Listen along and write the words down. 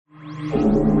Hey,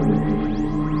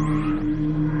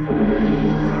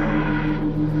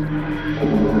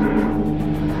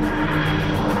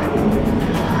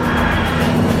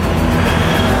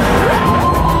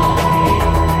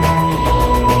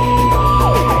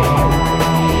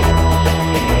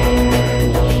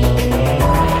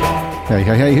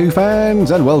 Who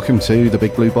fans, and welcome to the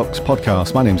Big Blue Box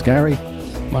podcast. My name's Gary.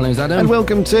 My name's Adam. And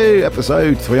welcome to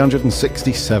episode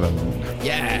 367.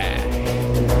 Yeah!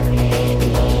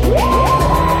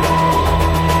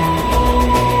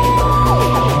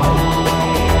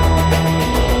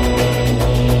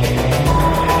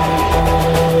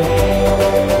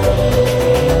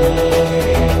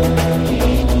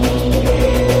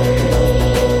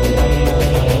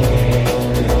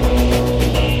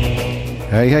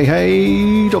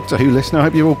 Hey, Doctor Who listener, I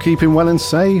hope you're all keeping well and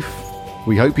safe.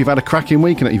 We hope you've had a cracking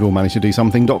week and that you've all managed to do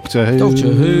something Doctor Who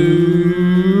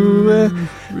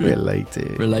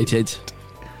related.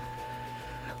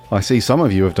 I see some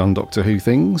of you have done Doctor Who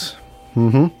things.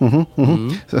 So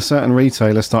a certain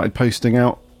retailer started posting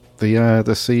out the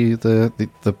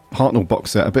Hartnell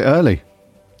box set a bit early.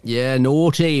 Yeah,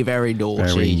 naughty, very naughty.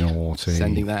 Very naughty.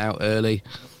 Sending that out early.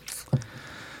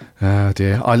 Oh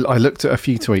dear. I looked at a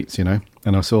few tweets,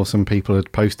 and I saw some people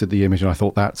had posted the image and I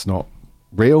thought, that's not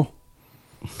real.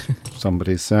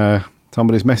 Somebody's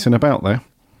messing about there.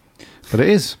 But it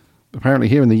is. Apparently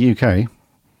here in the UK,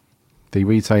 the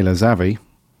retailer Zavvi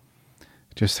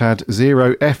just had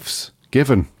 0 Fs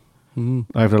given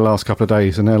over the last couple of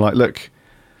days. And they're like, look,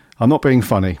 I'm not being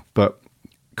funny, but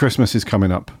Christmas is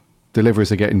coming up.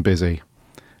 Deliveries are getting busy.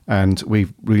 And we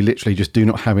literally just do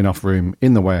not have enough room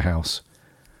in the warehouse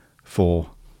for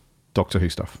Doctor Who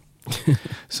stuff.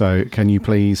 So can you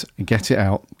please get it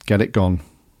out, get it gone?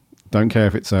 Don't care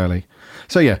if it's early.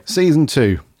 So yeah, season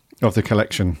 2 of the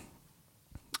collection.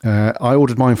 I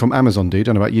ordered mine from Amazon, dude. I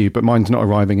don't know about you, but mine's not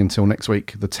arriving until next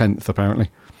week, the 10th,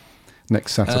 apparently.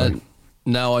 Next Saturday.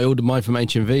 No, I ordered mine from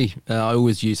HMV. I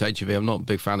always use HMV. I'm not a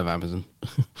big fan of Amazon,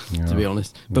 to be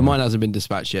honest. But mine hasn't been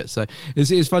dispatched yet. So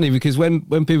it's funny because when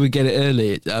people get it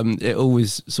early, it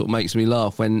always sort of makes me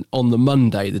laugh when on the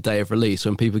Monday, the day of release,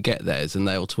 when people get theirs and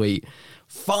they'll tweet,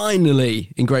 finally,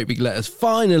 in great big letters,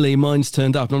 finally mine's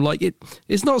turned up. And I'm like,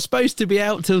 it's not supposed to be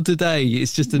out till today.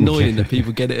 It's just annoying that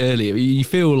people get it earlier. You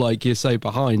feel like you're so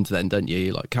behind then, don't you?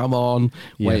 You're like, come on,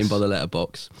 waiting by the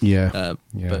letterbox. Yeah.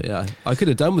 But yeah, I could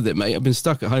have done with it, mate. I've been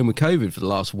stuck at home with COVID for the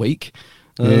last week.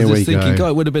 I was just thinking, God,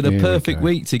 it would have been a perfect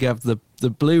week to have the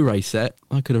Blu-ray set.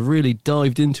 I could have really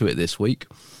dived into it this week.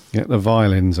 Get the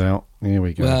violins out. Here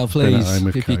we go. Well, please,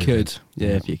 if you could.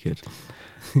 Yeah, if you could.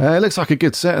 It looks like a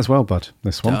good set as well, bud,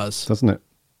 this one. It does. Doesn't it?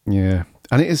 Yeah.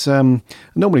 And it is,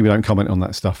 normally we don't comment on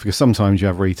that stuff because sometimes you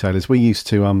have retailers. We used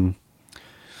to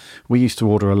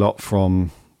order a lot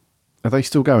from, are they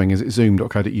still going? Is it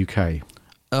zoom.co.uk?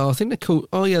 Oh, I think they're called,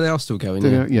 they are still going.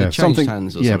 Yeah, they changed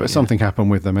hands or something. Yeah, but something happened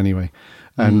with them anyway.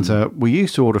 And we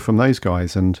used to order from those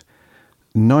guys and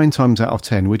 9 times out of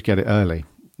 10 we'd get it early.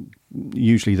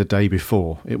 Usually the day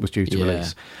before it was due to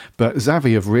release. But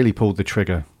Zavvi have really pulled the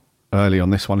trigger early on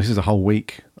this one. This is a whole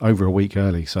week, over a week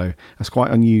early, so that's quite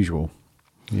unusual.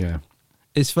 Yeah.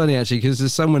 It's funny, actually, because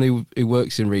there's someone who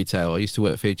works in retail. I used to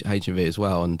work for HMV as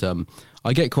well, and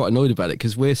I get quite annoyed about it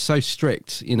because we're so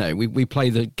strict. We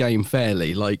play the game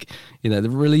fairly. Like, the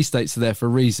release dates are there for a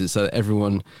reason, so that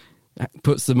everyone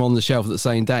puts them on the shelf the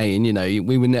same day. And,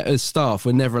 we were as staff,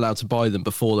 we're never allowed to buy them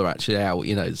before they're actually out,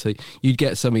 So you'd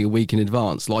get something a week in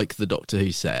advance, like the Doctor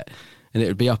Who set. And it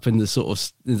would be up in the sort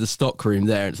of in the stock room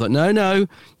there. It's like, no,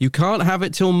 you can't have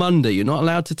it till Monday. You're not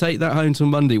allowed to take that home till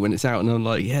Monday when it's out. And I'm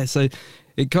like, yeah. So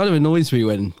it kind of annoys me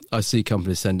when I see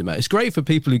companies send them out. It's great for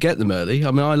people who get them early.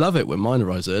 I mean, I love it when mine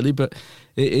arrives early, but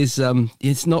it is,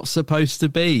 it's not supposed to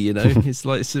be, It's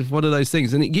like, it's one of those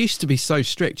things. And it used to be so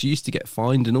strict. You used to get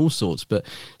fined and all sorts, but it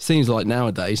seems like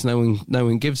nowadays no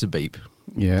one gives a beep.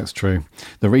 Yeah, it's true.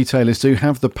 The retailers do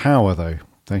have the power, though.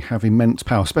 They have immense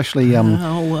power, especially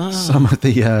some of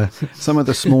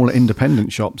the smaller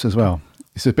independent shops as well.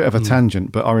 It's a bit of a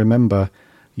tangent, but I remember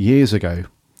years ago,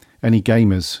 any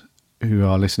gamers who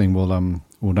are listening will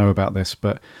know about this,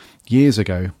 but years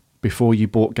ago, before you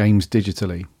bought games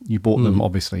digitally, you bought them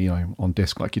obviously, on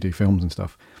disc like you do films and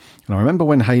stuff. And I remember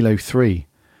when Halo 3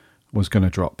 was going to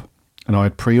drop, and I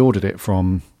had pre-ordered it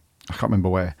from, I can't remember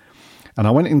where, and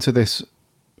I went into this,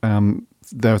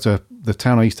 the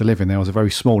town I used to live in, there was a very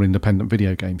small independent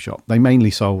video game shop. They mainly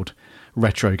sold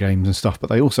retro games and stuff, but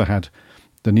they also had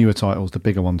the newer titles, the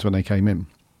bigger ones when they came in.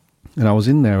 And I was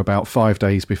in there about 5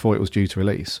 days before it was due to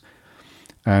release.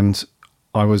 And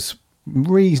I was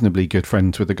reasonably good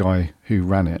friends with the guy who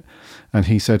ran it. And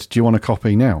he said, do you want a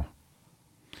copy now?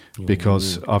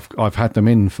 because I've had them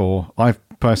in I've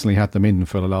personally had them in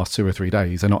for the last 2 or 3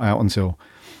 days. They're not out until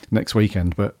next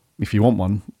weekend, but if you want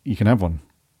one, you can have one.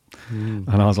 And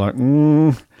I was like,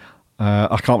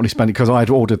 I can't really spend it, because I had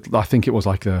ordered, I think it was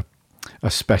like a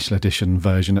special edition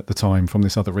version at the time from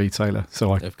this other retailer,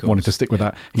 so I wanted to stick with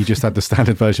that. He just had the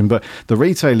standard version, but the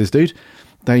retailers, dude,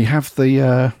 they have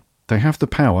the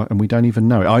power, and we don't even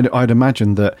know it. I'd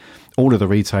imagine that all of the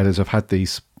retailers have had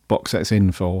these box sets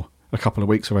in for a couple of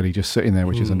weeks already, just sitting there,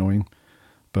 which is annoying.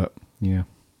 But yeah,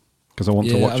 because I want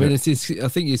to watch it. I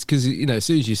think it's because, as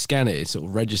soon as you scan it, it's sort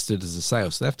of registered as a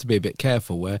sale, so they have to be a bit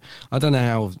careful. Where I don't know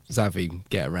how Zavvi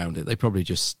get around it. They probably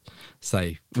just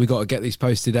say, we got to get these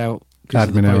posted out because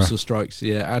of the postal strikes.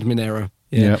 Yeah, admin error.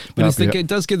 Yeah, but it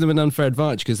does give them an unfair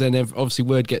advantage, because then obviously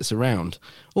word gets around.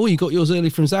 Oh, you got yours early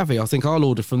from Zavvi. I think I'll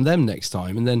order from them next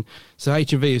time. And then so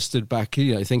H&V has stood back,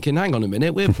 thinking, hang on a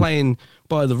minute, we're playing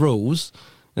by the rules,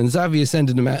 and Zavvi is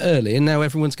sending them out early, and now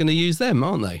everyone's going to use them,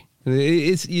 aren't they?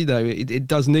 It's it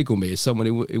does niggle me as someone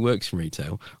who works in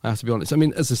retail. I have to be honest. I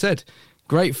mean, as I said,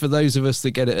 great for those of us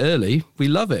that get it early. We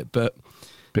love it, but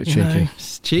bit cheeky.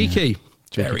 It's cheeky,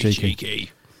 yeah. very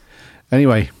cheeky.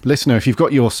 Anyway, listener, if you've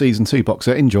got your season 2 box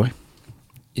set, enjoy.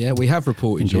 Yeah, we have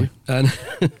reported you. And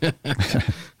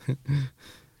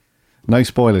no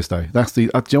spoilers though. That's the.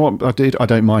 Do you know what I did? I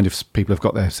don't mind if people have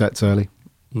got their sets early.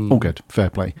 All good, fair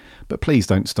play. But please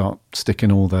don't start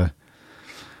sticking all the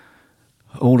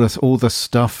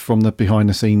stuff from the behind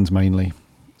the scenes, mainly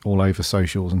all over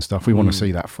socials and stuff. We want to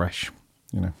see that fresh,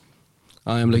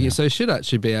 I am looking. So it should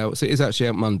actually be out. So it is actually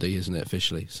out Monday, isn't it,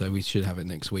 officially? So we should have it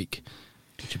next week,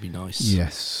 which would be nice.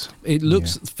 Yes. It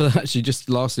looks, actually, just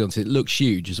lastly on it looks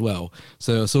huge as well.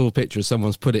 So I saw a picture of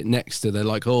someone's put it next to, they're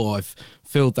like, oh, I've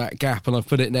filled that gap and I've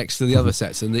put it next to the other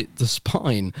sets, and the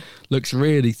spine looks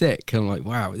really thick. I'm like,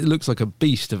 wow, it looks like a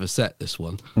beast of a set, this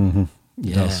one. Mm-hmm.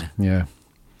 It does, yeah.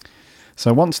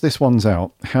 So once this one's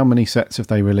out, how many sets have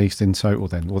they released in total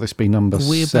then? Will this be number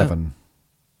 7?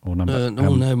 Or number...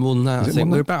 no, more than that. I think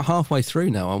we're about halfway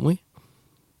through now, aren't we?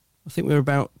 I think we're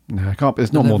about... No, I can't.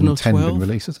 There's not more than 10 been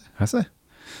released, has there?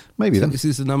 Maybe then. This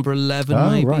is the number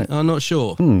 11, maybe. Right. I'm not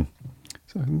sure.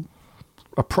 So,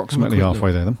 approximately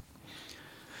halfway there then.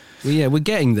 Well, yeah, we're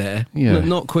getting there. Yeah.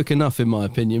 Not quick enough, in my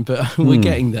opinion, but we're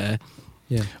getting there.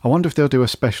 Yeah. I wonder if they'll do a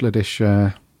special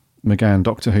edition McGann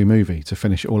Doctor Who movie to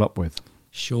finish it all up with.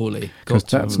 Surely. Because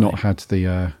that's not had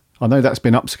the... I know that's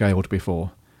been upscaled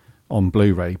before on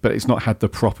Blu-ray, but it's not had the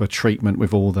proper treatment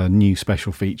with all the new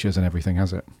special features and everything,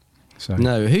 has it? So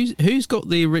no, who's got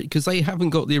the... Because they haven't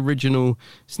got the original...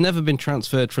 It's never been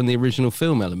transferred from the original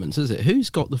film elements, is it? Who's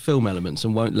got the film elements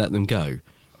and won't let them go?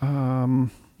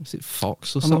 Is it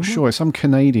Fox or something? I'm not sure. It's some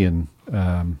Canadian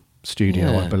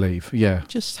studio, I believe. Yeah.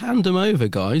 Just hand them over,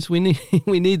 guys. We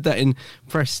need that in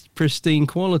pristine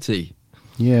quality.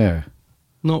 Yeah.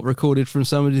 Not recorded from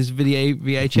somebody's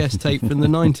VHS tape from the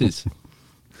 90s.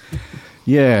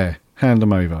 Yeah, hand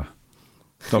them over.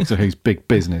 Doctor Who's big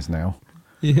business now.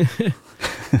 Yeah.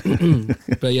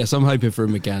 But yes, I'm hoping for a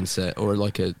McGann set, or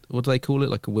like a, what do they call it?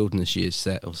 Like a Wilderness Years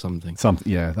set or something.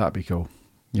 Yeah, that'd be cool.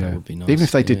 Yeah, that would be nice. Even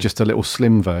if they did just a little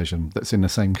slim version that's in the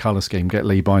same colour scheme, get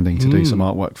Lee Binding to do some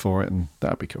artwork for it, and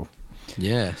that'd be cool.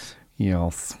 Yes.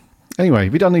 Yes. Anyway,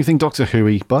 have you done anything Doctor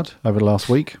Who-y, bud, over the last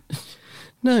week?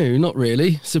 No, not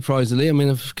really, surprisingly. I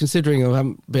mean, considering I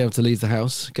haven't been able to leave the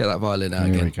house, get that violin out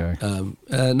again. There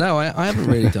we go. No, I haven't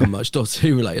really done much Doctor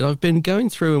Who related. I've been going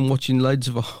through and watching loads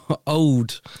of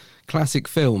old classic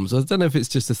films. I don't know if it's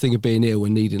just a thing of being ill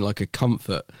and needing like a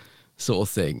comfort sort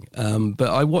of thing. But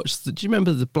I watched, do you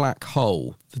remember The Black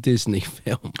Hole, the Disney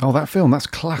film? Oh, that film, that's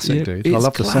classic, dude. I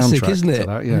love the soundtrack, isn't it? To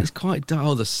that, yeah. It's quite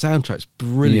dull. Oh, the soundtrack's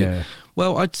brilliant. Yeah.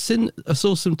 Well, I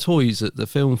saw some toys at the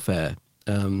film fair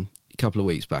a couple of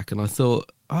weeks back, and I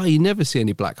thought, oh, you never see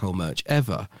any Black Hole merch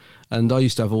ever. And I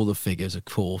used to have all the figures, of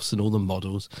course, and all the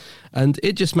models, and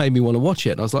it just made me want to watch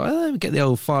it. And I was like,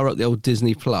 oh, fire up the old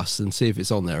Disney Plus and see if it's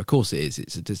on there. Of course it is.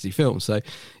 It's a Disney film. So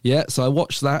yeah, so I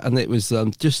watched that, and it was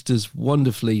just as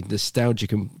wonderfully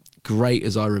nostalgic and great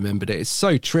as I remembered it. It's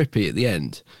so trippy at the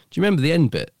end. Do you remember the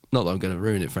end bit? Not that I'm going to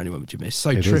ruin it for anyone, but it's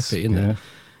so trippy, isn't it?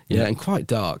 Yeah, and quite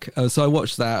dark. So I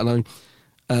watched that, and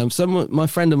my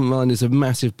friend of mine is a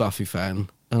massive Buffy fan,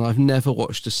 and I've never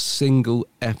watched a single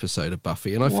episode of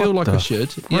Buffy, and I feel like I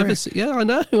should. You ever yeah, I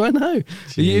know.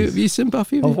 Have you seen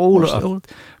Buffy?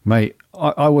 Mate,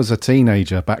 I was a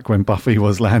teenager back when Buffy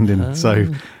was landing,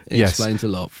 so It Yes. explains a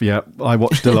lot. Yeah, I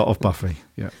watched a lot of Buffy.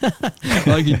 Yeah.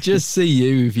 I could just see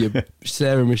you with your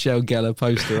Sarah Michelle Gellar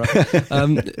poster up.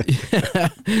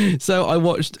 So I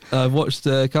watched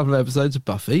a couple of episodes of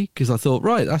Buffy because I thought,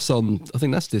 right, that's on. I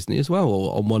think that's Disney as well,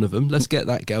 or on one of them. Let's get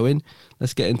that going.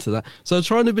 Let's get into that. So I'm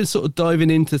trying to be sort of diving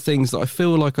into things that I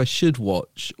feel like I should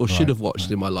watch or should have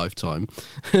watched in my lifetime.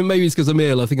 Maybe it's because I'm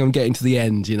ill. I think I'm getting to the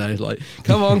end. Like,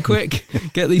 come on, quick,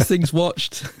 get these things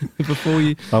watched before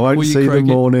you. I won't see the croak it.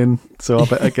 morning, so I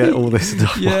better get all this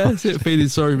stuff. Yeah, feeling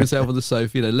sorry for myself on the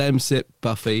sofa. Let 'em sit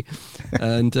Buffy,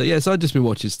 and so I've just been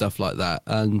watching stuff like that,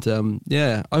 and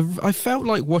I felt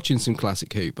like watching some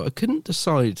classic Who, but I couldn't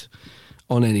decide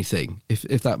on anything,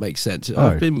 if that makes sense.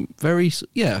 I've been very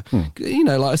like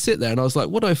I sit there and I was like,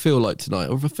 what do I feel like tonight?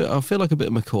 I feel like a bit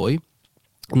of McCoy,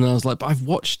 and then I was like, but I've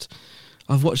watched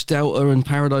Delta and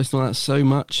Paradise and all that so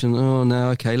much, and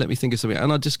okay, let me think of something.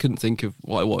 And I just couldn't think of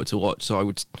what I wanted to watch, so I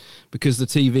would, because the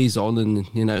TV's on and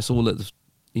it's all at the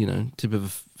tip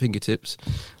of fingertips,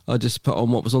 I just put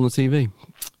on what was on the TV.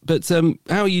 But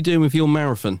how are you doing with your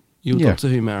marathon? Your Doctor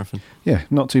Who marathon? Yeah,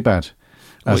 not too bad.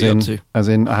 As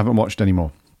in, I haven't watched any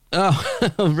more. Oh,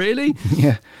 really?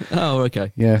 Yeah. Oh,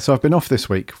 okay. Yeah, so I've been off this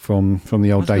week from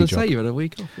the old day job. Say you had a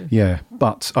week off. Yeah,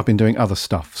 but I've been doing other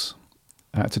stuffs.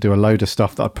 I had to do a load of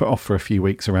stuff that I put off for a few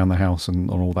weeks around the house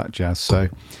and all that jazz. So,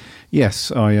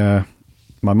 yes, my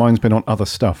mind's been on other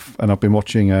stuff, and I've been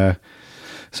watching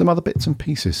some other bits and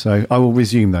pieces. So I will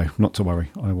resume, though. Not to worry.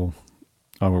 I will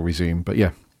resume. But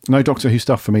yeah, no Doctor Who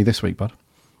stuff for me this week, bud.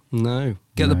 No.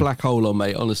 Get the Black Hole on,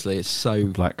 mate. Honestly, it's so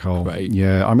Black Hole. great.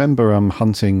 Yeah, I remember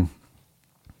hunting.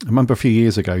 I remember a few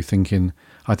years ago thinking,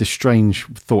 I had this strange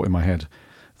thought in my head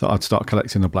that I'd start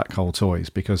collecting the Black Hole toys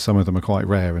because some of them are quite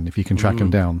rare, and if you can track them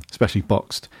down, especially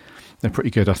boxed, they're pretty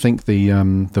good. I think the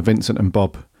Vincent and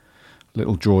Bob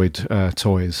little droid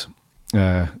toys,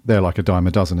 they're like a dime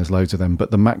a dozen. There's loads of them,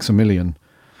 but the Maximilian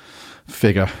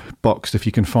figure boxed, if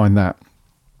you can find that,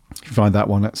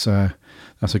 one, that's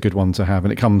a good one to have.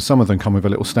 And some of them come with a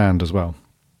little stand as well.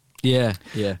 Yeah.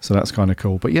 So that's kind of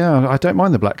cool. But yeah, I don't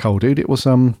mind the Black Hole, dude. It was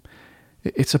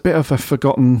it's a bit of a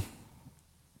forgotten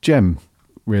gem,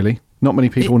 really. Not many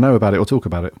people know about it or talk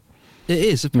about it. It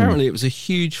is. Apparently, it was a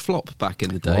huge flop back in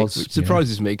the day, Was, which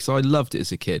surprises me because I loved it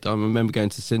as a kid. I remember going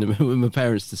to cinema with my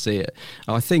parents to see it.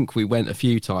 I think we went a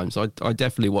few times. I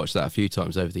definitely watched that a few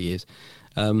times over the years.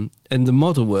 And the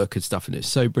model work and stuff in it is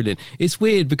so brilliant. It's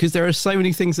weird because there are so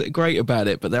many things that are great about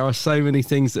it, but there are so many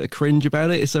things that are cringe about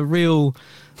it. It's a real,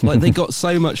 they got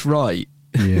so much right.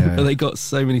 Yeah. But they got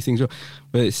so many things wrong.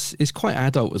 But it's quite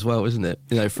adult as well, isn't it?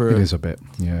 It is a bit,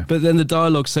 yeah. But then the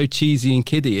dialogue's so cheesy and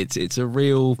kiddie. It's a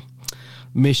real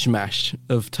mishmash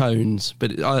of tones.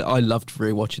 But I loved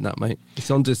rewatching that, mate. It's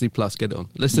on Disney Plus. Get it on,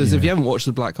 listeners. If you haven't watched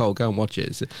The Black Hole, go and watch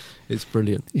it. It's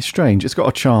brilliant. It's strange. It's got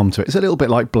a charm to it. It's a little bit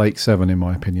like Blake Seven, in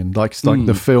my opinion. It's like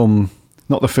the film,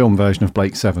 not the film version of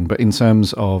Blake Seven, but in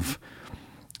terms of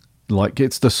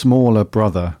it's the smaller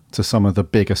brother to some of the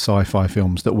bigger sci-fi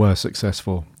films that were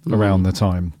successful around the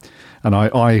time. And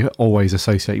I always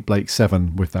associate Blake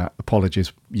Seven with that.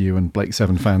 Apologies, you and Blake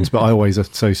Seven fans, but I always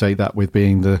associate that with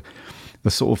being the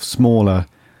sort of smaller,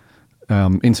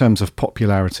 in terms of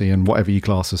popularity and whatever you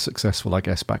class as successful, I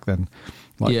guess, back then.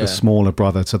 The smaller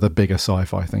brother to the bigger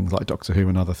sci-fi things like Doctor Who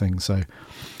and other things. So,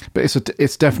 but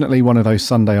it's definitely one of those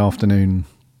Sunday afternoon,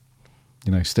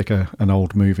 stick an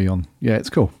old movie on. Yeah, it's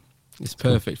cool. It's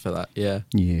perfect for that, yeah.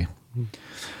 Yeah.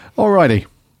 Alrighty.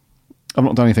 I've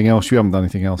not done anything else. You haven't done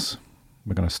anything else.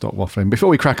 We're going to stop waffling. Before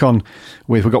we crack on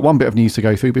we've got one bit of news to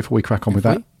go through before we crack on with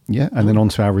that. Yeah, and then on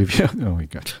to our review. Oh, we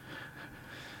go.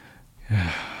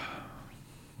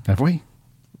 Have we?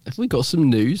 Have we got some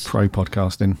news? Pro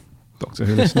podcasting. Doctor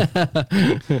Who listener.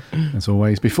 As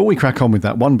always. Before we crack on with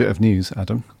that, one bit of news,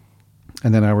 Adam,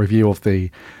 and then our review of the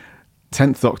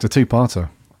 10th Doctor two-parter,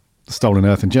 Stolen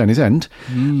Earth and Journey's End.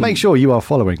 Make sure you are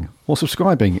following or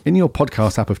subscribing in your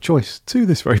podcast app of choice to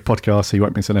this very podcast so you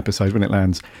won't miss an episode when it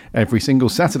lands every single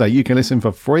Saturday. You can listen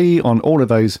for free on all of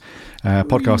those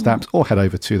podcast apps, or head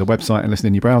over to the website and listen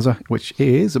in your browser, which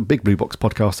is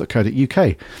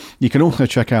bigblueboxpodcast.co.uk. You can also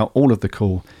check out all of the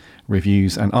cool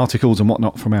reviews and articles and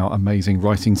whatnot from our amazing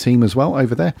writing team as well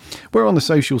over there. We're on the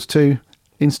socials too.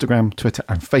 Instagram, Twitter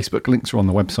and Facebook. Links are on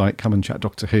the website. Come and chat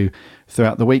Doctor Who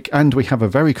throughout the week. And we have a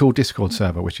very cool Discord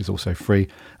server, which is also free.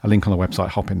 A link on the website.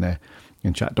 Hop in there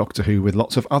and chat Doctor Who with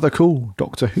lots of other cool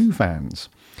Doctor Who fans.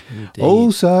 Indeed.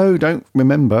 Also, don't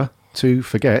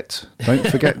forget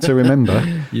to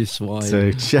remember you swine.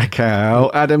 To check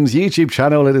out Adam's YouTube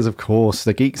channel. It is, of course,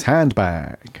 The Geek's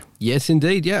Handbag. Yes,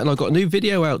 indeed. Yeah, and I've got a new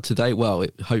video out today. Well,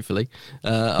 hopefully.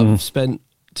 I've spent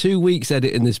 2 weeks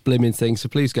editing this blimmin' thing, so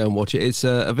please go and watch it. It's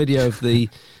a video of the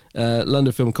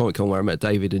London Film Comic Con where I met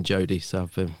David and Jodie. So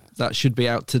that should be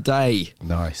out today.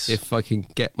 Nice. If I can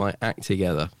get my act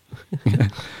together.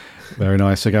 Very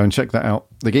nice. So go and check that out.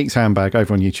 The Geek's Handbag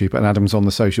over on YouTube, and Adam's on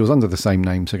the socials under the same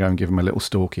name. So go and give him a little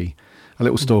stalky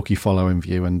follow and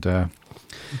view. And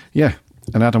yeah,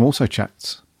 and Adam also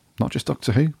chats not just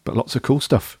Doctor Who, but lots of cool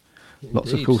stuff. Indeed.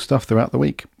 Lots of cool stuff throughout the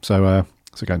week. So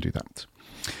go and do that.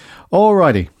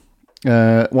 Alrighty.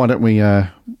 Why don't we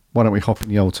hop in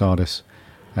the old TARDIS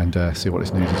and see what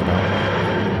this news is about.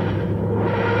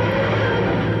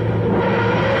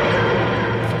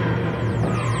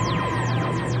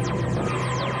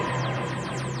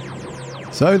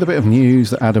 So the bit of news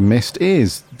that Adam missed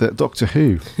is that Doctor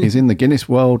Who is in the Guinness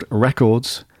World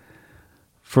Records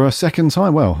for a second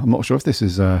time. Well, I'm not sure if this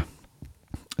is the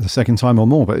second time or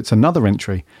more, but it's another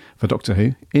entry for Doctor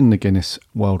Who in the Guinness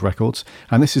World Records.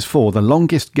 And this is for the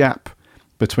longest gap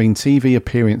between TV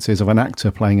appearances of an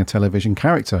actor playing a television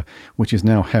character, which is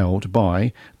now held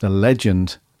by the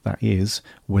legend that is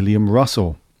William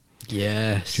Russell.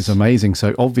 Yes. Which is amazing.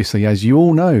 So obviously, as you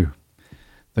all know,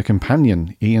 the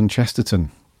companion, Ian Chesterton,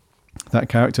 that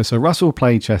character. So Russell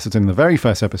played Chesterton in the very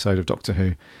first episode of Doctor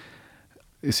Who.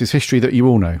 This is history that you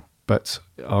all know, but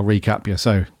I'll recap you.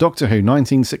 So Doctor Who,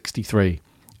 1963,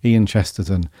 Ian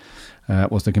Chesterton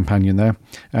was the companion there.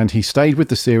 And he stayed with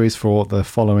the series for the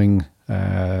following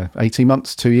 18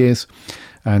 months, 2 years,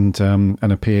 and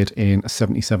appeared in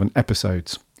 77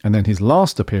 episodes. And then his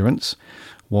last appearance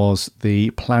was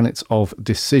the Planet of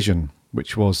Decision,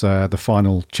 which was the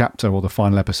final chapter or the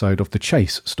final episode of the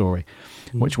Chase story,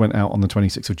 which went out on the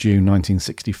 26th of June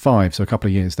 1965, so a couple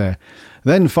of years there.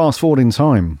 Then fast forward in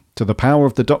time to The Power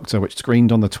of the Doctor, which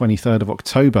screened on the 23rd of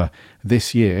October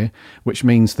this year, which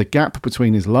means the gap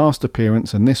between his last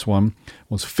appearance and this one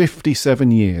was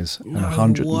 57 years and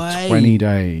 120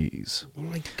 days. Oh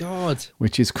my God.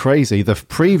 Which is crazy. The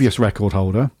previous record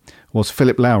holder was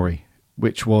Philip Lowry,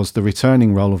 which was the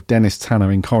returning role of Dennis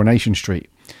Tanner in Coronation Street,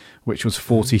 which was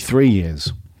 43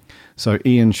 years. So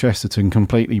Ian Chesterton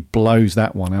completely blows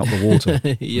that one out the water,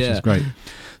 which is great.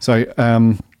 So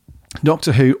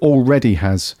Doctor Who already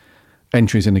has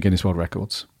entries in the Guinness World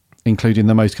Records, including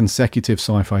the most consecutive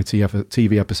sci-fi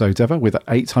TV episodes ever, with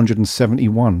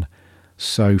 871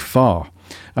 so far.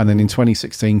 And then in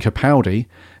 2016, Capaldi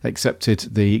accepted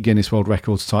the Guinness World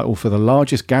Records title for the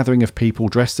largest gathering of people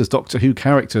dressed as Doctor Who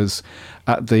characters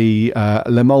at the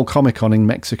Le Mole Comic Con in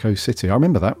Mexico City. I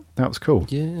remember that. That was cool.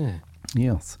 Yeah.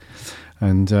 Yes.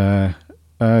 And so,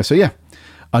 yeah,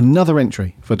 another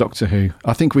entry for Doctor Who.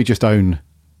 I think we just own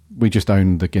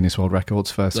the Guinness World Records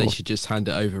first. They should just hand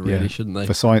it over, really, shouldn't they?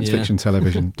 For science fiction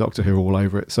television, Doctor Who all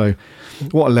over it. So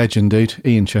what a legend, dude.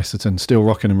 Ian Chesterton, still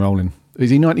rocking and rolling. Is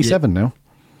he 97 now?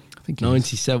 I think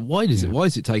 97. Why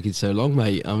is it taking so long,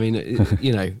 mate? I mean,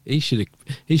 he should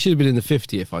have been in the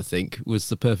 50th. I think was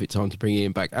the perfect time to bring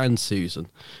Ian back, and Susan.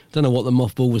 Don't know what the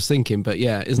mothball was thinking, but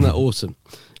yeah, isn't that awesome?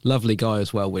 Lovely guy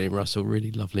as well, William Russell.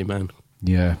 Really lovely man.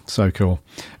 Yeah, so cool.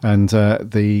 And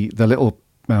the little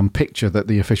picture that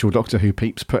the official Doctor Who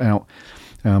peeps put out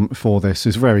for this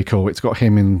is very cool. It's got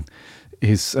him in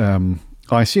his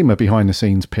I assume a behind the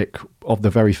scenes pic of the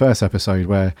very first episode,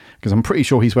 where, because I'm pretty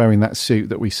sure he's wearing that suit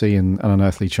that we see in An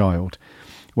Unearthly Child,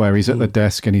 where he's at the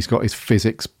desk and he's got his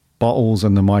physics bottles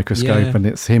and the microscope, and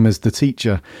it's him as the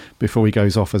teacher before he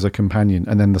goes off as a companion.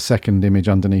 And then the second image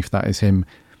underneath that is him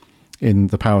in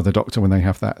The Power of the Doctor when they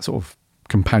have that sort of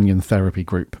companion therapy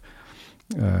group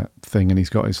thing, and he's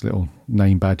got his little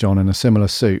name badge on and a similar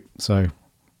suit. So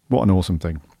what an awesome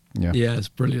thing. Yeah, it's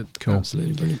brilliant. Cool.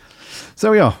 Absolutely brilliant.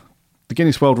 So we are. The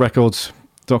Guinness World Records,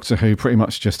 Doctor Who pretty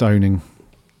much just owning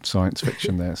science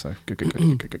fiction there. So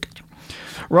good.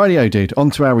 Radio, dude,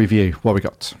 on to our review. What we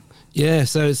got? Yeah,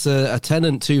 so it's a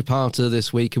Tennant two-parter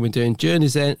this week, and we're doing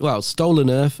Journey's End. Well, Stolen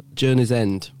Earth, Journey's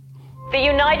End. The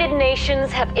United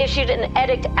Nations have issued an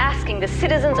edict asking the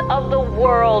citizens of the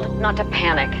world not to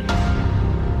panic.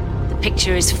 The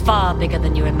picture is far bigger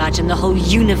than you imagine. The whole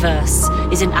universe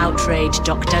is in outrage,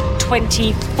 Doctor.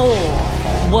 24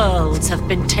 worlds have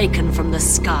been taken from the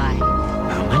sky.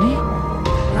 How many?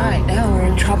 Right, now we're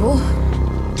in trouble.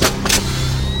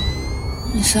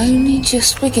 It's only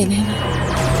just beginning.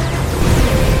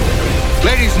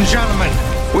 Ladies and gentlemen,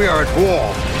 we are at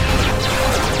war.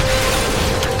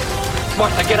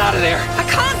 Martha, get out of there. I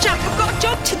can't, Jack. I've got a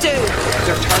job to do.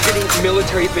 They're targeting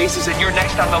military bases and you're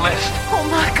next on the list. Oh,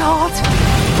 my God.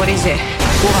 What is it?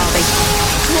 What are they?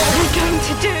 What are we going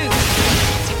to do?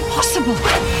 It's impossible.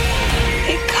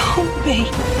 It can't be.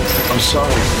 I'm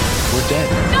sorry. We're dead.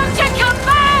 Doctor, come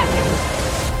back!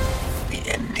 The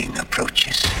ending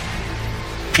approaches.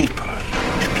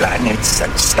 planets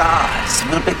and stars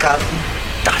will become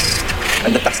dust,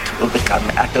 and the dust will become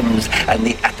atoms, and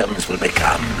the atoms will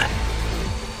become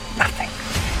nothing.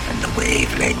 And the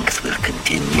wavelength will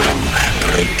continue,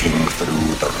 breaking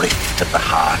through the rift at the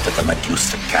heart of the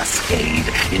Medusa Cascade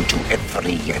into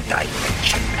every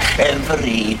dimension,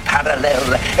 every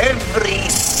parallel, every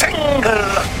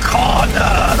single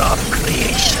corner of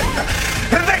creation.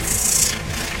 This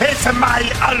is my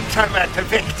ultimate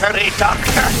victory,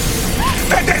 Doctor.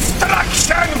 The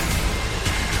destruction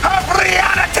of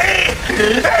reality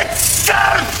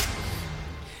itself!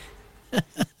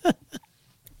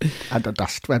 And the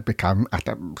dust will become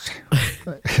atoms.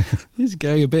 He's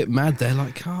going a bit mad there,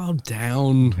 like, calm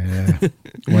down. Yeah,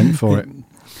 went for it.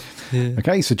 Yeah.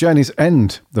 Okay, so Journey's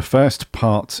End, the first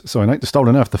part, The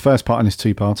Stolen Earth, the first part in this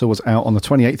two-parter was out on the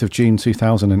 28th of June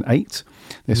 2008.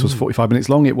 This was 45 minutes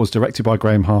long. It was directed by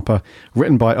Graham Harper,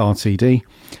 written by RTD,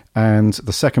 and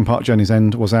the second part, Journey's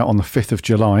End, was out on the 5th of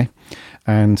July,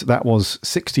 and that was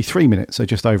 63 minutes, so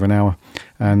just over an hour,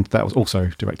 and that was also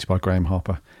directed by Graham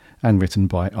Harper and written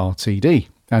by RTD,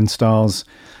 and stars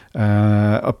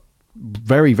a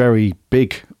very, very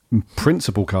big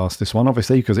principal cast, this one,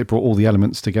 obviously, because it brought all the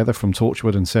elements together from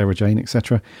Torchwood and Sarah Jane,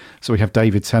 etc. So we have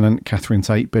David Tennant, Catherine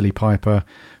Tate, Billy Piper,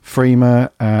 Freema,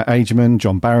 Ageman,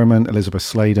 John Barrowman, Elizabeth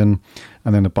Sladen,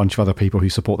 and then a bunch of other people who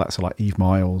support that, so like Eve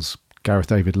Miles, Gareth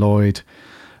David Lloyd,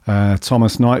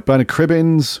 Thomas Knight, Bernard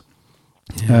Cribbins,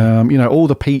 all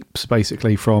the peeps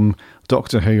basically from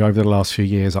Doctor Who over the last few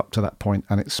years up to that point,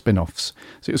 and its spin-offs.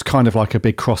 So it was kind of like a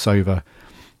big crossover,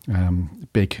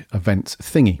 big event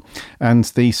thingy. And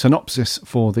the synopsis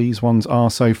for these ones are,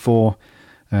 so for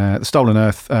The Stolen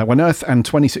Earth, when Earth and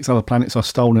 26 other planets are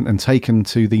stolen and taken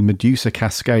to the Medusa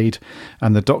Cascade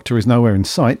and the Doctor is nowhere in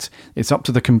sight, it's up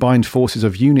to the combined forces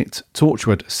of UNIT,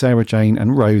 Torchwood, Sarah Jane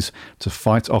and Rose to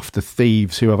fight off the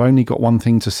thieves who have only got one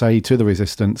thing to say to the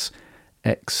Resistance: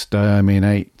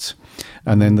 exterminate.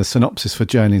 And then the synopsis for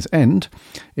Journey's End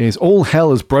is: all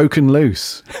hell has broken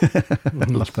loose. I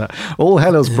love that. All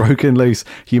hell has broken loose.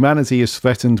 Humanity is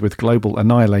threatened with global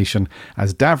annihilation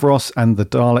as Davros and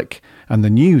the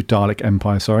new Dalek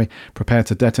Empire, prepare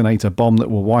to detonate a bomb that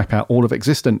will wipe out all of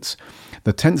existence.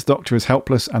 The 10th Doctor is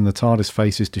helpless and the TARDIS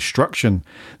faces destruction.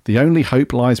 The only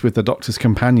hope lies with the Doctor's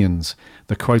companions,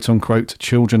 the quote-unquote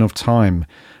children of time.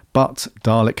 But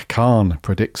Dalek Khan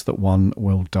predicts that one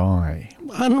will die.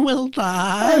 One will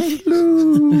die. I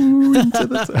flew into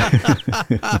the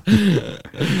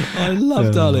I love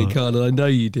Dalek Khan, and I know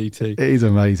you do too. He's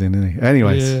amazing, isn't he?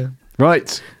 Anyways,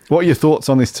 right. What are your thoughts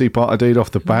on this two-parter, dude,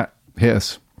 off the bat? Hit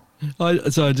us. I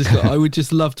would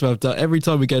just love to have every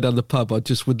time we go down the pub, I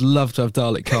just would love to have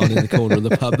Dalek Khan in the corner of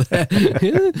the pub there.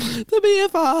 There'll be a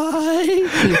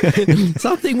fight.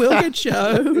 Something will get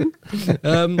shown.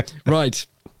 Right.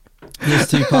 This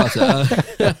two-parter.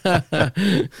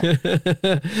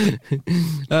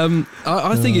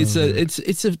 I think it's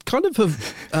a kind of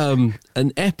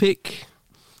an epic,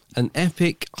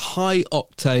 high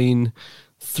octane,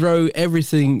 throw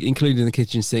everything, including the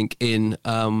kitchen sink, in.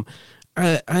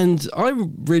 And I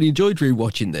really enjoyed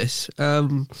rewatching this.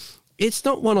 It's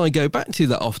not one I go back to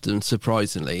that often,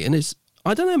 surprisingly, and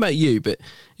I don't know about you, but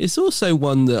it's also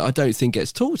one that I don't think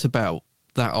gets talked about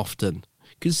that often,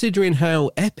 considering how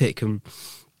epic and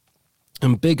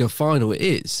big a final it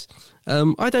is.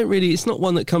 It's not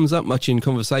one that comes up much in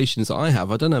conversations that I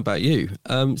have. I don't know about you.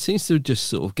 It seems to just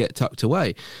sort of get tucked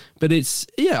away. But I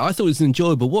thought it was an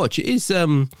enjoyable watch. It is,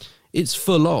 it's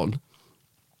full on.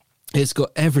 It's got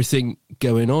everything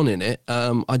going on in it.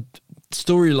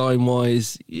 Storyline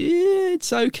wise,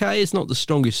 it's okay. It's not the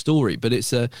strongest story, but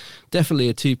it's definitely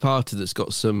a two-parter that's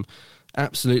got some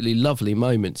absolutely lovely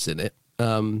moments in it.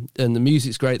 And the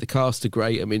music's great, the cast are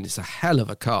great. I mean, it's a hell of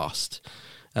a cast.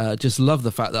 Just love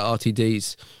the fact that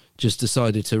RTD's just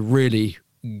decided to really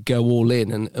go all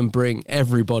in and bring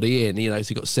everybody in. So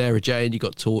you've got Sarah Jane, you've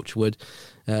got Torchwood,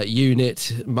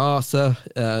 UNIT, Martha,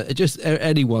 just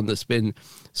anyone that's been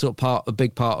sort of a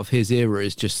big part of his era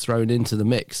is just thrown into the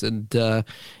mix. And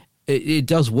it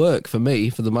does work for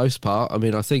me for the most part. I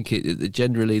mean, I think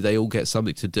generally they all get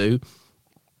something to do.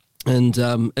 And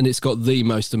it's got the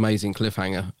most amazing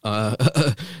cliffhanger.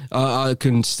 I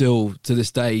can still, to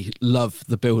this day, love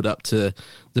the build-up to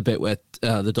the bit where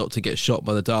the Doctor gets shot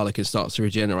by the Dalek and starts to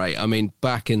regenerate. I mean,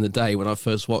 back in the day when I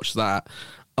first watched that,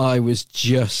 I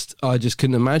just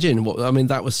couldn't imagine.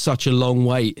 That was such a long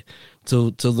wait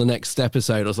till the next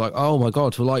episode. I was like, oh my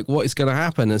God, what is going to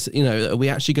happen? Are we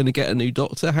actually going to get a new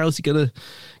Doctor? How's he going to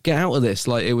get out of this?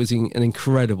 It was an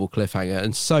incredible cliffhanger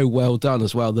and so well done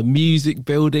as well. The music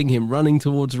building, him running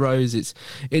towards Rose,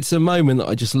 it's a moment that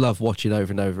I just love watching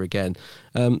over and over again.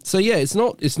 So yeah, it's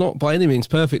not by any means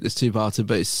perfect, this two-parter,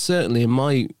 but it's certainly, in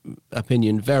my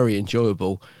opinion, very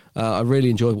enjoyable. I really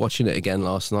enjoyed watching it again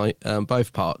last night,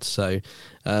 both parts. So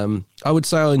I would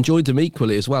say I enjoyed them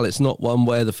equally as well. It's not one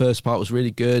where the first part was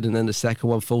really good and then the second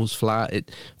one falls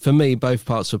flat. For me, both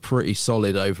parts were pretty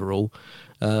solid overall.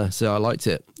 So I liked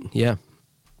it. Yeah.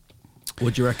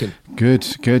 What do you reckon?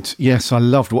 Good. Yes, I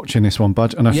loved watching this one,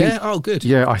 Bud. And I think, oh, good.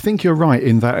 Yeah, I think you're right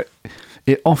in that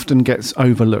it often gets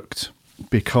overlooked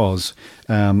because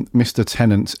Mr.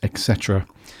 Tennant, etc.,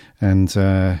 and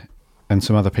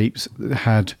some other peeps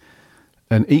had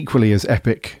an equally as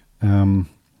epic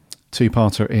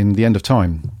two-parter in The End of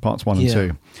Time, parts 1 and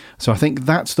 2. So I think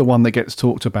that's the one that gets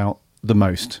talked about the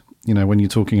most, you know, when you're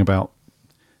talking about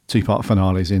two-part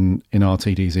finales in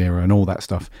RTD's era and all that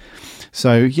stuff.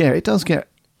 So yeah, it does get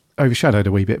overshadowed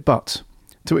a wee bit, but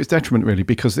to its detriment really,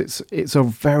 because it's a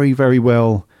very, very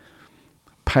well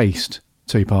paced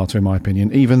two-parter in my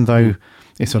opinion, even though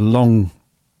it's a long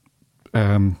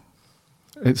run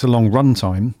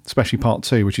time, especially part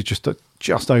 2, which is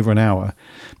just over an hour.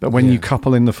 But when you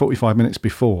couple in the 45 minutes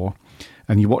before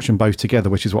and you watch them both together,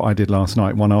 which is what I did last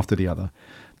night, one after the other,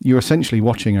 you're essentially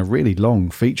watching a really long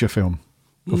feature film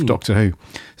of Doctor Who.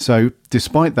 So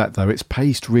despite that, though, it's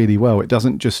paced really well. It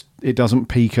doesn't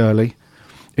peak early.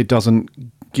 It doesn't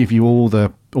give you all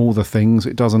the things.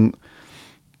 It doesn't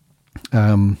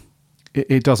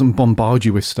it doesn't bombard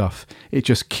you with stuff. It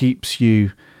just keeps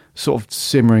you sort of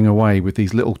simmering away with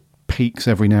these little peaks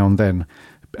every now and then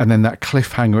that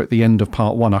cliffhanger at the end of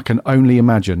part 1. I can only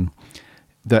imagine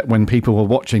that when people were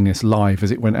watching this live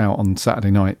as it went out on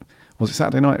Saturday night, was it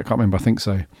Saturday night? I can't remember. I think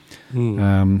so.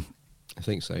 I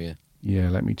think so, yeah. Yeah,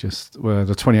 let me just... Well,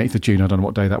 the 28th of June, I don't know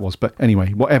what day that was. But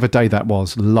anyway, whatever day that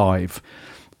was, live,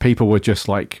 people were just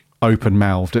like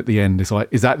open-mouthed at the end. It's like,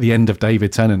 is that the end of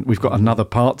David Tennant? We've got another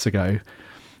part to go.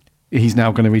 He's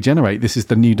now going to regenerate. This is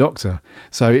the new Doctor.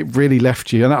 So it really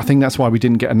left you... And I think that's why we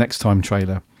didn't get a next time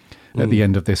trailer at the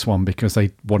end of this one, because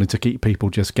they wanted to keep people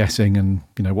just guessing and,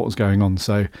 you know, what was going on.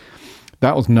 So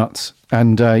that was nuts.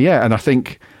 And and I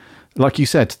think, like you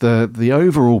said, the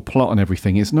overall plot and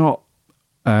everything is not...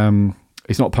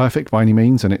 it's not perfect by any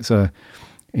means, and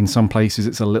in some places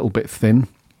it's a little bit thin.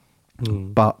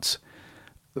 But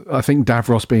I think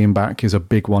Davros being back is a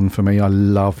big one for me. I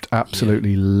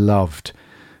absolutely loved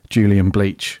Julian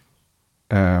Bleach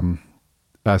as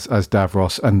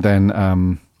Davros, and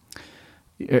then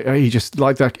he just,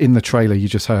 like that in the trailer you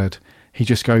just heard, he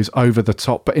just goes over the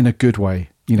top, but in a good way.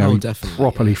 You know, he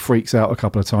properly freaks out a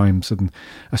couple of times, and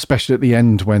especially at the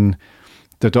end when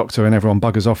the Doctor and everyone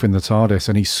buggers off in the TARDIS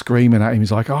and he's screaming at him.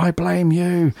 He's like, I blame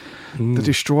you, the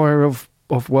destroyer of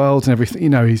worlds and everything. You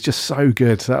know, he's just so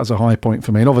good. That was a high point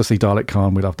for me. And obviously Dalek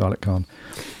Khan, we love Dalek Khan.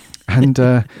 And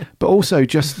but also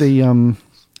just the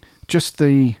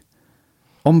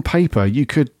on paper,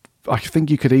 I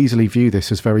think you could easily view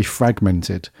this as very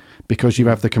fragmented, because you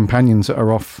have the companions that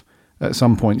are off at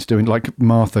some points doing, like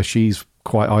Martha, she's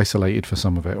quite isolated for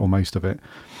some of it or most of it.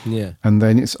 Yeah. And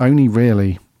then it's only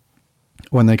really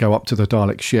when they go up to the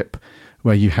Dalek ship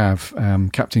where you have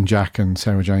Captain Jack and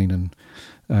Sarah Jane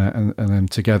and then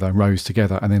together, Rose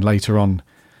together, and then later on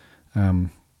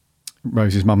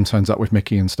Rose's mum turns up with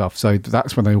Mickey and stuff. So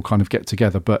that's when they all kind of get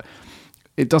together. But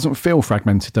it doesn't feel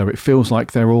fragmented, though. It feels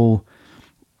like they're all,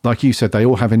 like you said, they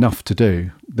all have enough to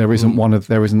do. There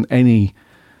isn't any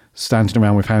standing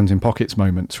around with hands in pockets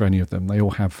moments for any of them. They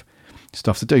all have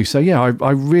stuff to do. So yeah,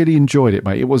 I really enjoyed it,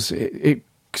 mate. It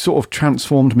sort of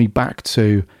transformed me back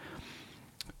to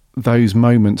those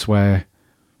moments where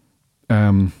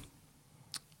I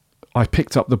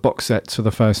picked up the box sets for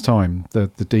the first time, the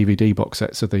DVD box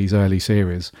sets of these early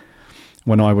series,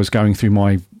 when I was going through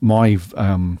my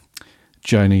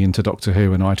journey into Doctor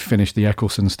Who, and I'd finished the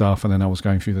Eccleston stuff, and then I was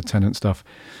going through the Tennant stuff,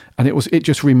 and it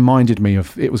just reminded me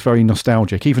of, it was very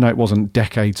nostalgic, even though it wasn't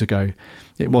decades ago.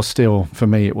 It was still, for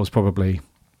me, it was probably,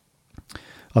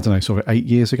 I don't know, sort of 8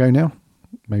 years ago now,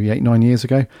 maybe 8-9 years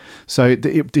ago. So it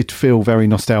did feel very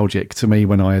nostalgic to me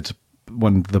when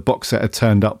the box set had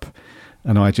turned up,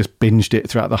 and I just binged it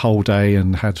throughout the whole day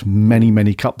and had many,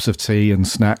 many cups of tea and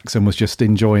snacks, and was just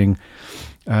enjoying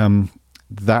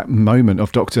that moment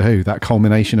of Doctor Who, that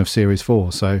culmination of Series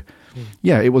 4. So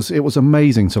yeah, it was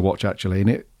amazing to watch, actually. And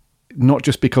it, not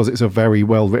just because it's a very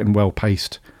well written, well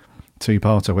paced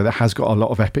two-parter where it has got a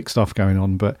lot of epic stuff going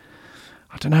on, but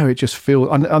I don't know, it just feels,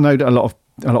 I know that a lot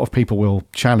of people will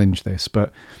challenge this,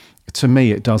 but to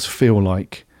me it does feel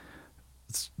like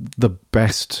the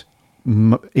best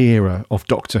era of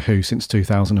Doctor Who since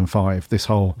 2005, this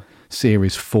whole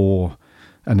Series 4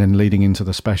 and then leading into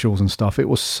the specials and stuff. It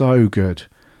was so good.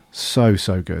 So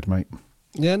good, mate.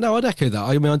 Yeah, no, I'd echo that.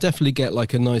 I mean, I definitely get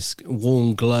like a nice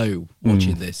warm glow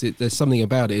watching this. There's something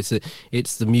about it.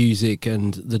 It's the music,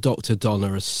 and the Dr.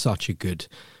 Donna are such a good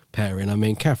pairing. I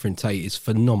mean, Catherine Tate is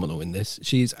phenomenal in this.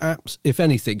 She's if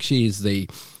anything, she is the.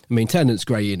 I mean, Tennant's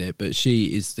great in it, but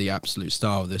she is the absolute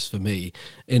star of this for me,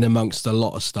 in amongst a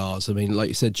lot of stars. I mean, like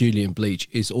you said, Julian Bleach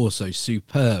is also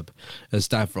superb as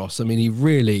Davros. I mean, he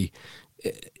really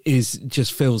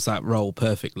just fills that role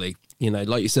perfectly. You know,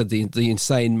 like you said, the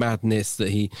insane madness that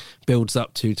he builds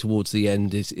up to towards the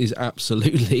end is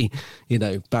absolutely, you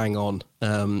know, bang on.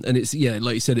 And it's, yeah,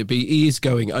 like you said, he is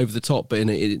going over the top, but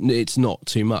it's not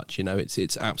too much. You know,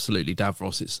 it's absolutely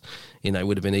Davros. It's, you know, it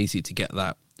would have been easy to get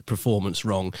that performance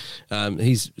wrong.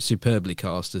 He's superbly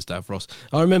cast as Davros.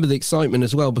 I remember the excitement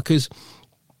as well, because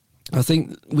I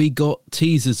think we got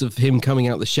teasers of him coming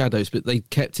out the shadows, but they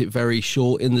kept it very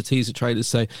short in the teaser trailers.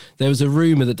 So there was a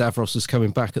rumour that Davros was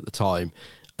coming back at the time,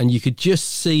 and you could just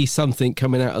see something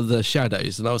coming out of the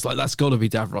shadows. And I was like, that's got to be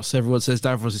Davros. Everyone says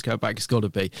Davros is coming back. It's got to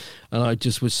be. And I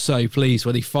just was so pleased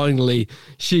when he finally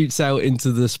shoots out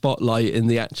into the spotlight in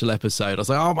the actual episode. I was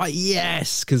like, oh my,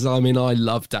 yes! Because, I mean, I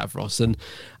love Davros. And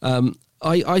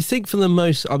I think for the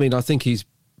most, I mean, I think he's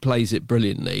plays it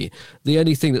brilliantly. The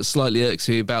only thing that slightly irks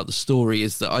me about the story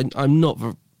is that I'm not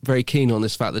very keen on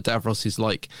this fact that Davros is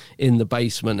like in the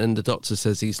basement and the Doctor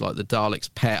says he's like the Daleks'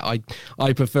 pet.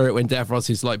 I prefer it when Davros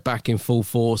is like back in full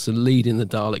force and leading the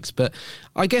Daleks, but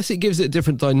I guess it gives it a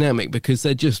different dynamic because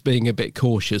they're just being a bit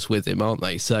cautious with him, aren't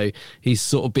they? So he's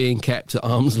sort of being kept at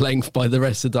arm's length by the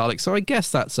rest of the Daleks, so I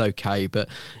guess that's okay. But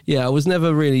yeah, I was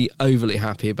never really overly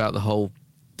happy about the whole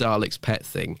Dalek's pet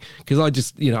thing, because I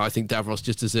just, you know, I think Davros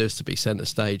just deserves to be centre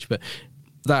stage. But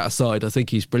that aside, I think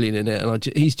he's brilliant in it, and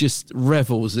he's just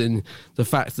revels in the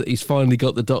fact that he's finally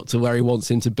got the Doctor where he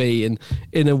wants him to be. And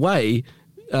in a way,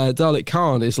 Dalek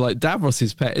Khan is like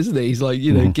Davros's pet, isn't he? He's like,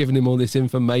 you know, giving him all this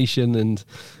information, and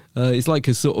it's like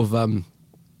a sort of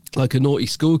like a naughty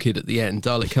school kid at the end,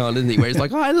 Dalek Khan, isn't he? Where he's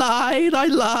like, I lied,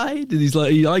 and he's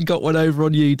like, I got one over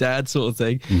on you, Dad, sort of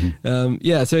thing.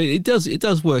 Yeah, so it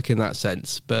does work in that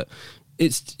sense, but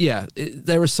it's, yeah,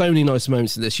 there are so many nice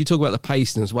moments in this. You talk about the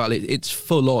pacing as well. It's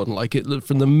full on. Like,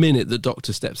 from the minute the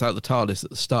Doctor steps out the TARDIS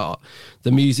at the start,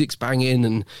 the music's banging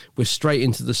and we're straight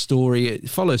into the story. It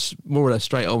follows more or less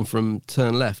straight on from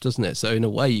Turn Left, doesn't it? So in a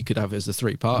way, you could have it as a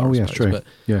three-part. Oh, yeah, true. But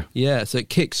yeah, so it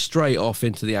kicks straight off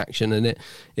into the action, and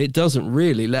it doesn't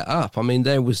really let up. I mean,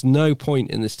 there was no point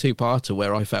in this two-parter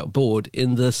where I felt bored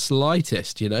in the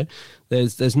slightest, you know?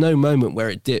 There's no moment where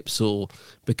it dips or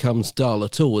becomes dull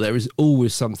at all. There is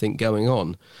always something going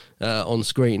on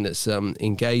screen that's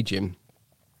engaging.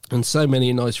 And so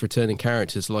many nice returning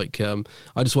characters. Like,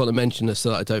 I just want to mention this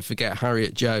so that I don't forget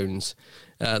Harriet Jones.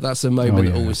 That's a moment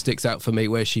that always sticks out for me,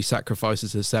 where she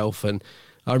sacrifices herself. And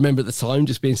I remember at the time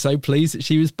just being so pleased that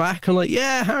she was back. I'm like,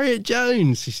 yeah, Harriet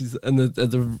Jones. And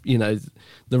the you know,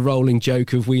 the rolling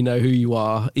joke of "we know who you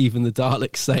are," even the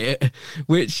Daleks say it,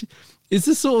 which it's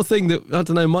the sort of thing that, I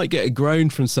don't know, might get a groan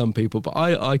from some people, but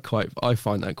I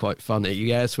find that quite funny.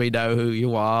 Yes, we know who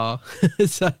you are.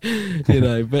 So, you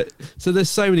know, but so there's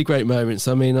so many great moments.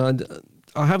 I mean,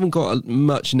 I haven't got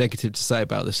much negative to say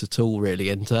about this at all, really.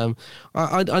 And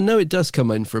I know it does come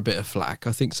in for a bit of flack.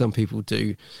 I think some people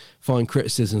do find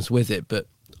criticisms with it, but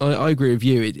I agree with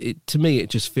you. It to me, it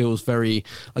just feels I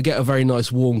get a very nice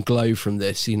warm glow from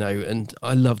this, you know, and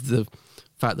I love the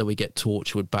fact that we get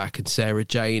Torchwood back and Sarah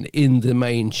Jane in the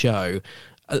main show.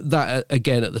 That,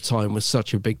 again, at the time was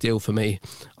such a big deal for me.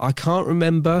 I can't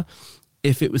remember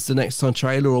if it was the Next Time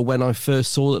trailer or when I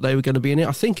first saw that they were going to be in it.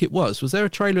 I think it was. Was there a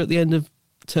trailer at the end of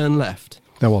Turn Left?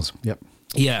 There was, yep.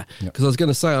 Yeah, because I was going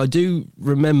to say, I do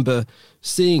remember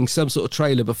seeing some sort of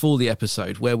trailer before the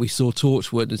episode where we saw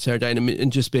Torchwood and Sarah Jane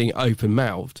and just being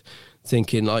open-mouthed,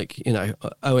 thinking like, you know,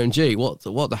 OMG,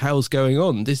 what the hell's going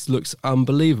on? This looks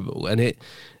unbelievable. And it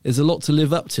is a lot to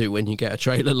live up to when you get a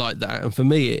trailer like that. And for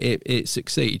me, it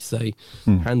succeeds. They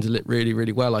handle it really,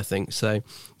 really well, I think. So,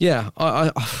 yeah,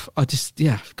 I just,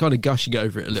 kind of gushing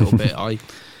over it a little bit. I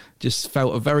just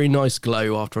felt a very nice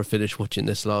glow after I finished watching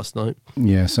this last night.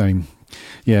 Yeah, same.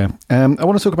 Yeah. I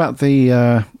want to talk about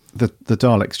the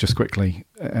Daleks just quickly,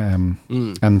 and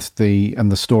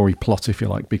the story plot, if you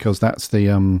like, because that's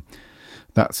the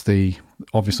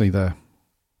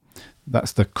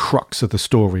crux of the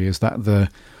story, is that the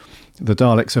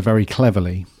Daleks are very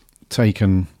cleverly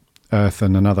taken Earth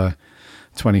and another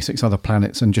 26 other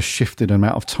planets and just shifted them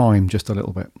out of time just a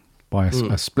little bit by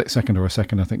a split second or a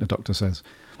second, I think the Doctor says,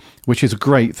 which is a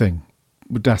great thing.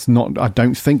 That's not, I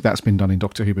don't think that's been done in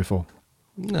Doctor Who before.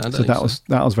 No, I don't so think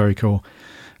that was very cool.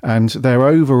 And their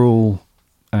overall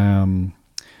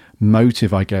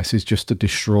motive, I guess, is just to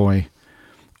destroy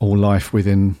all life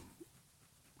within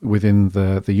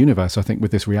the universe, I think,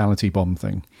 with this reality bomb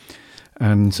thing.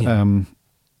 And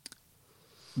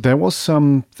there was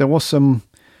some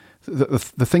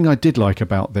the thing I did like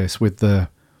about this with the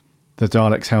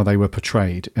Daleks, how they were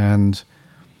portrayed, and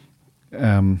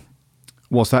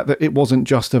was that it wasn't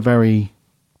just a very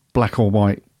black or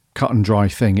white, cut and dry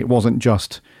thing. It wasn't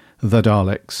just the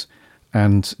Daleks,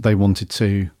 and they wanted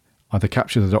to either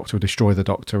capture the Doctor or destroy the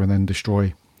Doctor and then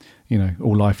destroy,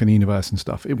 all life in the universe and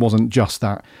stuff. It wasn't just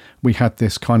that. We had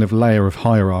this kind of layer of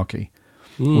hierarchy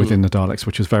within the Daleks,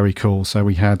 which was very cool. So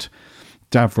we had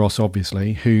Davros,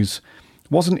 obviously,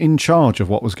 wasn't in charge of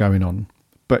what was going on,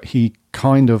 but he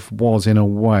kind of was in a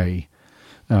way.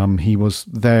 He was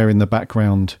there in the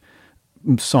background,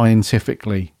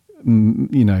 scientifically,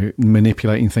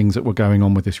 manipulating things that were going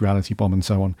on with this reality bomb and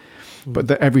so on. But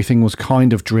that everything was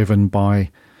kind of driven by,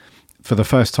 for the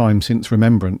first time since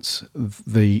Remembrance,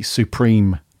 the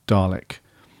Supreme Dalek,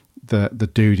 the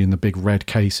dude in the big red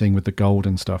casing with the gold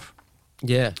and stuff.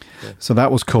 Yeah. So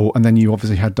that was cool. And then you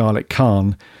obviously had Dalek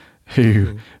Khan,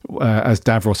 who, as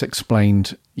Davros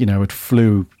explained, had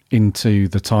flew into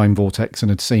the time vortex and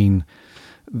had seen,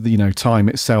 time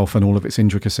itself and all of its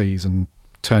intricacies and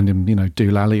turned him,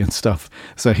 doolally and stuff.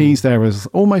 So he's there as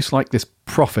almost like this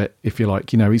prophet, if you like.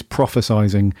 He's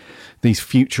prophesizing these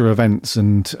future events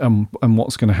and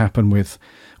what's going to happen with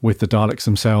the Daleks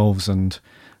themselves and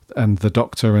the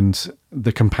Doctor and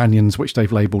the companions, which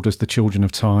they've labelled as the children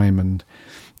of time, and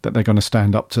that they're going to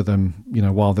stand up to them,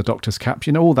 while the Doctor's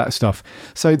captured, all that stuff.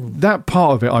 So that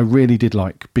part of it I really did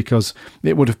like, because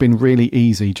it would have been really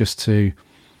easy just to,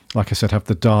 like I said, have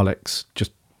the Daleks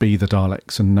just be the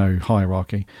Daleks and no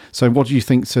hierarchy. So what do you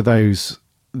think to those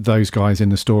guys in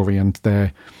the story and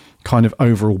their kind of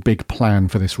overall big plan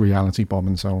for this reality bomb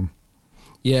and so on?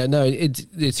 Yeah, no,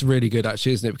 it's really good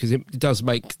actually, isn't it? Because it does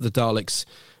make the Daleks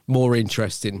more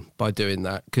interesting by doing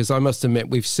that. Because I must admit,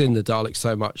 we've seen the Daleks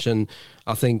so much, and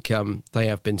I think they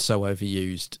have been so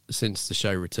overused since the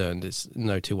show returned. There's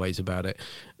no two ways about it.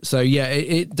 So yeah,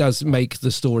 it does make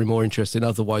the story more interesting.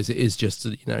 Otherwise, it is just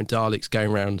Daleks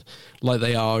going around like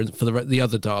they are for the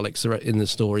other Daleks are in the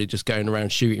story, just going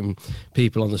around shooting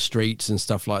people on the streets and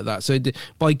stuff like that. So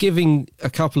by giving a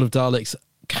couple of Daleks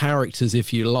characters,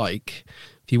 if you like,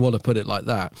 if you want to put it like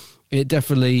that, it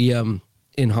definitely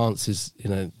enhances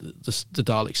the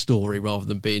Dalek story rather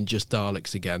than being just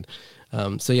Daleks again.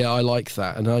 So yeah, I like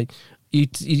that. And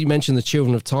you mentioned the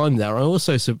Children of Time there. I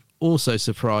also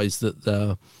surprised that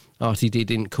the RTD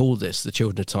didn't call this the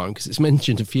Children of Time, because it's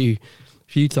mentioned a few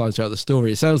times throughout the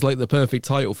story. It sounds like the perfect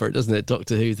title for it, doesn't it?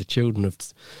 Doctor Who, the Children of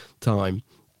Time.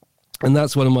 And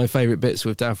that's one of my favourite bits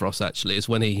with Davros, actually, is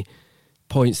when he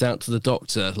points out to the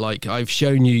Doctor, like, I've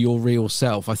shown you your real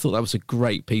self. I thought that was a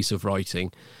great piece of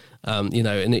writing. And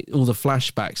all the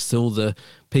flashbacks to all the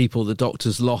people the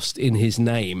Doctor's lost in his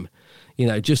name,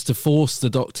 just to force the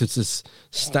Doctor to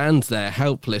stand there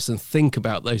helpless and think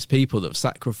about those people that have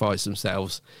sacrificed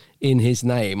themselves in his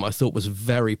name, I thought was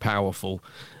very powerful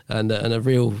and a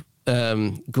real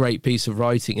great piece of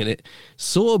writing. And it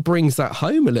sort of brings that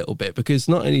home a little bit, because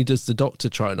not only does the Doctor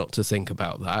try not to think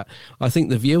about that, I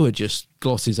think the viewer just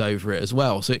glosses over it as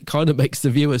well. So it kind of makes the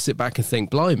viewer sit back and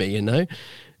think, blimey,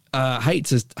 hate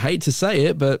to say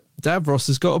it, but Davros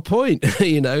has got a point.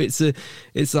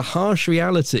 It's a harsh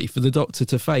reality for the Doctor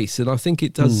to face, and I think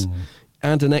it does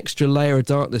add an extra layer of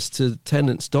darkness to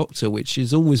Tennant's Doctor, which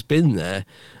has always been there.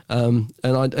 And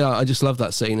I just love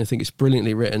that scene. I think it's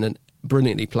brilliantly written and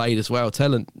brilliantly played as well.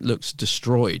 Tennant looks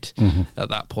destroyed at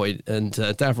that point, and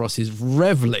Davros is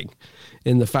reveling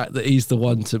in the fact that he's the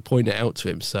one to point it out to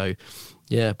him. So.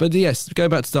 Yeah, but yes, going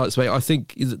back to Dalek's way, I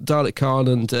think Dalek Khan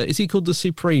and is he called the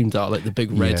Supreme Dalek, the big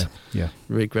red? Yeah.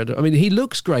 Big red. I mean, he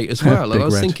looks great as well. And I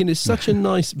was thinking it's such a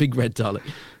nice big red Dalek.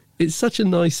 It's such a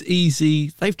nice,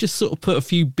 easy. They've just sort of put a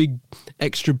few big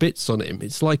extra bits on him.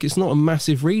 It's like it's not a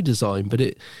massive redesign, but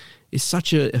it's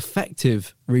such an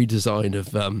effective redesign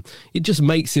of. It just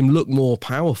makes him look more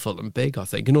powerful and big, I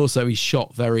think, and also he's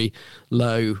shot very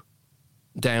low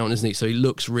down, isn't he? So he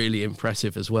looks really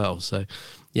impressive as well. So.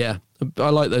 Yeah, I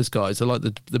like those guys. I like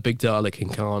the big Dalek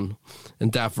and Khan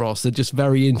and Davros. They're just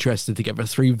very interested together.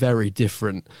 Three very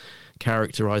different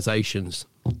characterizations.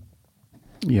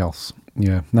 Yes.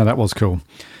 Yeah. No, that was cool.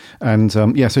 And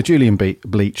so Julian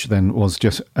Bleach then was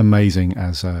just amazing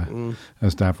as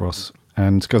Davros.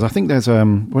 And because I think there's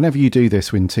whenever you do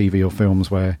this in TV or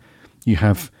films where you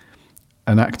have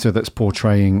an actor that's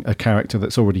portraying a character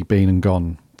that's already been and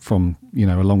gone from a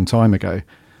long time ago,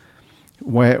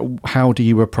 how do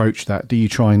you approach that? Do you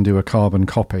try and do a carbon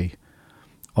copy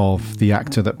of the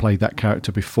actor that played that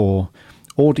character before,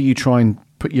 or do you try and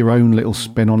put your own little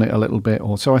spin on it a little bit.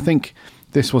 Or so I think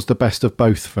this was the best of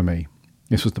both for me.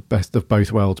 This was the best of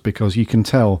both worlds, because you can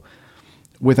tell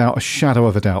without a shadow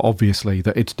of a doubt, obviously,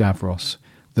 that it's Davros.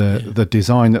 The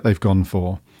design that they've gone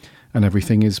for and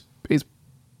everything is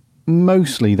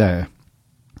mostly there.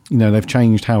 You know, they've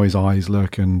changed how his eyes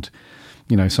look and,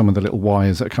 you know, some of the little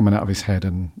wires that are coming out of his head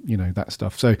and, you know, that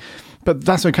stuff. So, but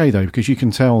that's okay though, because you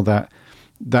can tell that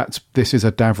this is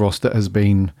a Davros that has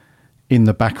been in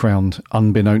the background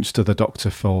unbeknownst to the Doctor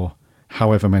for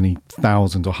however many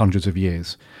thousands or hundreds of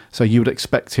years. So you would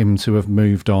expect him to have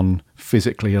moved on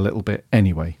physically a little bit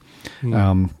anyway.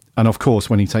 And of course,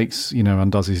 when he takes, you know,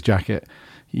 undoes his jacket,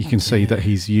 you can see that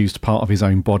he's used part of his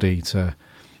own body to,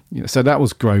 you know, so that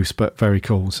was gross, but very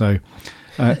cool. So,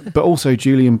 but also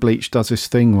Julian Bleach does this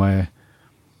thing where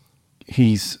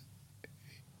he's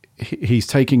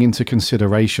taking into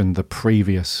consideration the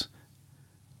previous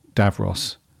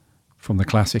Davros from the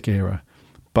classic era,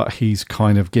 but he's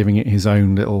kind of giving it his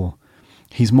own little,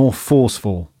 he's more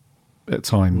forceful at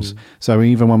times. So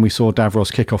even when we saw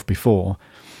Davros kick off before,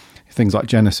 things like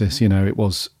Genesis, you know,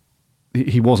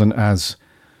 he wasn't as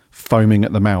foaming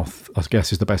at the mouth, I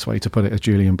guess is the best way to put it, as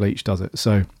Julian Bleach does it.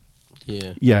 So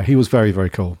yeah, he was very, very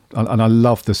cool. And I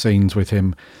love the scenes with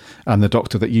him and the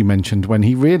Doctor that you mentioned, when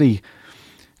he really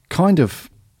kind of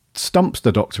stumps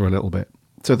the Doctor a little bit.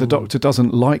 So the Doctor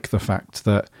doesn't like the fact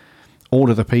that all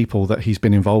of the people that he's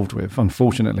been involved with,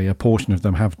 unfortunately, a portion of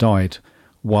them have died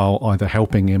while either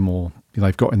helping him or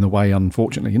they've got in the way,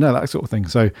 unfortunately, you know, that sort of thing.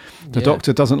 So the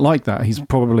Doctor doesn't like that. He's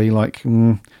probably like,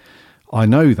 I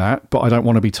know that, but I don't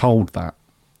want to be told that.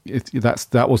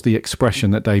 That was the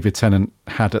expression that David Tennant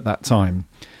had at that time.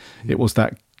 It was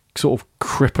that sort of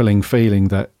crippling feeling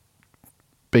that,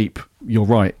 beep, you're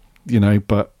right, you know.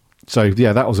 But so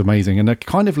yeah, that was amazing, and it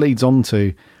kind of leads on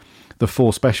to the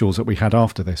 4 specials that we had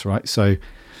after this, right? So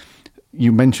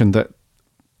you mentioned that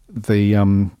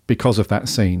the because of that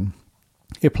scene,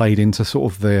 it played into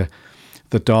sort of the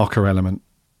darker element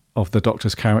of the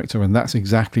Doctor's character, and that's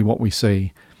exactly what we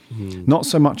see. Not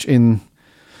so much in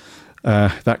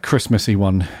that Christmassy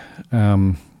one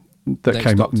that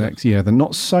came up next. Yeah,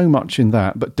 not so much in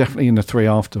that, but definitely in the 3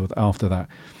 after that.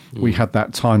 We had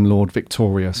that Time Lord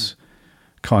victorious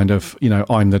kind of, you know,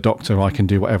 I'm the Doctor, I can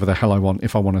do whatever the hell I want.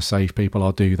 If I want to save people,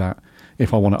 I'll do that.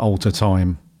 If I want to alter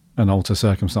time and alter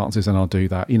circumstances, then I'll do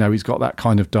that. You know, he's got that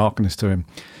kind of darkness to him.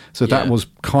 So that was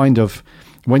kind of,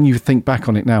 when you think back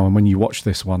on it now and when you watch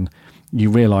this one, you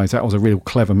realise that was a real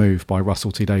clever move by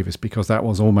Russell T Davies, because that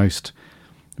was almost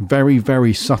very,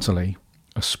 very subtly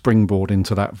a springboard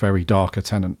into that very darker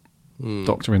Tennant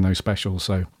Doctor in those specials.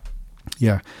 So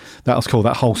yeah, that was cool.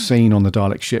 That whole scene on the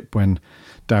Dalek ship when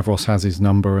Davros has his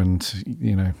number and,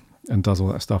 you know, and does all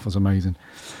that stuff was amazing.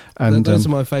 And those are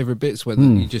my favourite bits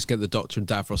when you just get the Doctor and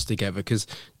Davros together, because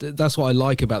that's what I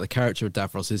like about the character of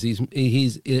Davros, is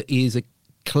he's a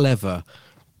clever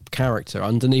character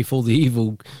underneath all the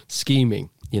evil scheming.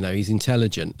 You know, he's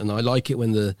intelligent, and I like it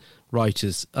when the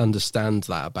writers understand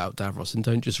that about Davros and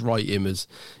don't just write him as,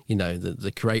 you know,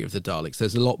 the creator of the Daleks.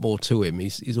 There's a lot more to him.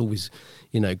 He's always,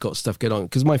 you know, got stuff going on.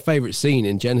 Because my favourite scene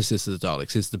in Genesis of the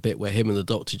Daleks is the bit where him and the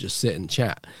Doctor just sit and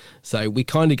chat. So we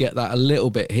kind of get that a little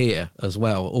bit here as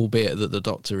well, albeit that the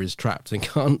Doctor is trapped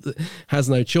and has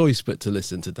no choice but to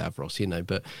listen to Davros, you know.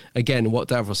 But again, what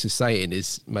Davros is saying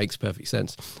makes perfect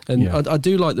sense. And I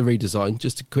do like the redesign.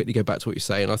 Just to quickly go back to what you're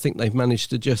saying, I think they've managed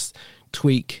to just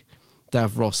tweak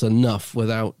Davros enough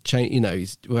without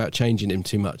without changing him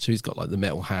too much. So he's got like the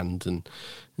metal hand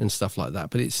and stuff like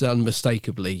that, but it's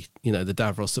unmistakably, you know, the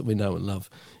Davros that we know and love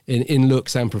in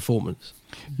looks and performance.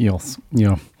 Yes,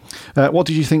 yeah. What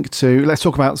did you think let's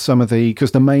talk about some of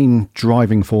because the main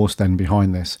driving force then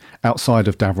behind this, outside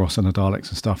of Davros and the Daleks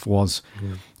and stuff, was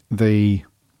the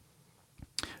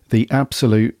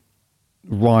absolute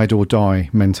ride or die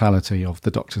mentality of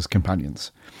the Doctor's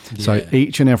companions. Yeah. So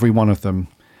each and every one of them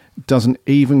doesn't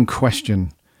even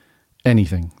question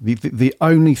anything. The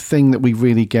only thing that we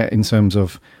really get in terms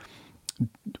of,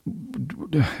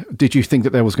 did you think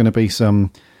that there was going to be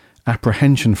some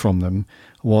apprehension from them,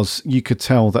 was you could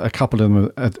tell that a couple of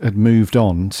them had moved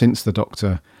on since the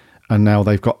Doctor, and now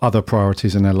they've got other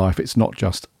priorities in their life. It's not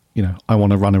just, you know, I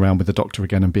want to run around with the Doctor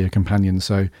again and be a companion.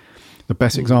 So the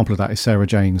best example of that is Sarah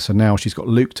Jane. So now she's got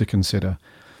Luke to consider,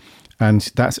 and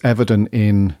that's evident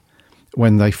in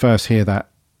when they first hear that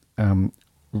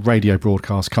radio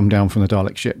broadcast come down from the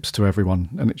Dalek ships to everyone,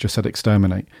 and it just said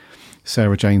exterminate.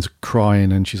 Sarah Jane's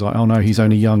crying and she's like, oh no, he's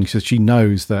only young. She says she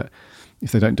knows that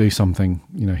if they don't do something,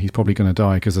 you know, he's probably going to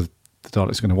die because the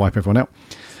Dalek's going to wipe everyone out.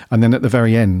 And then at the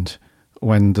very end,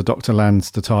 when the Doctor lands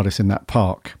the TARDIS in that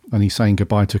park and he's saying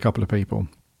goodbye to a couple of people,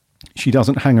 she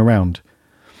doesn't hang around.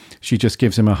 She just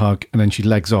gives him a hug and then she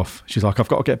legs off. She's like, I've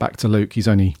got to get back to Luke. He's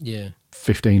only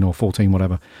 15 or 14,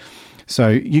 whatever. So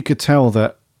you could tell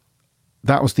that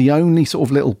was the only sort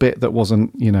of little bit that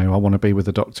wasn't, I want to be with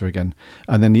the Doctor again.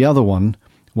 And then the other one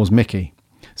was Mickey.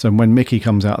 So when Mickey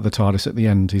comes out of the TARDIS at the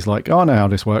end, he's like, I know how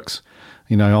this works.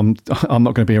 I'm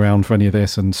not going to be around for any of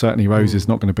this, and certainly Rose is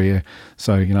not going to be here.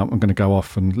 So, I'm going to go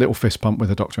off and little fist pump with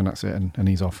the Doctor, and that's it, and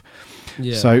he's off.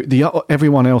 Yeah. So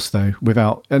everyone else though,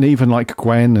 and even like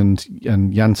Gwen and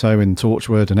Yanto and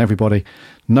Torchwood and everybody,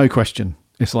 no question.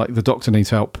 It's like the Doctor needs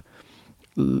help.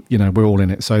 We're all in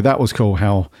it. So that was cool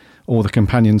how all the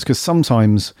companions, because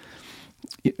sometimes,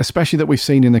 especially that we've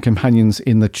seen in the companions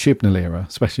in the Chibnall era,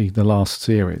 especially the last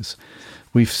series,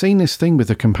 we've seen this thing with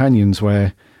the companions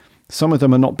where some of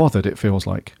them are not bothered, it feels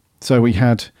like. So we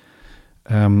had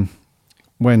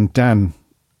when Dan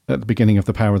at the beginning of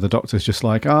The Power of the Doctor is just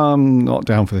like, I'm not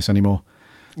down for this anymore.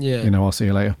 Yeah. I'll see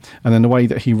you later. And then the way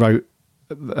that he wrote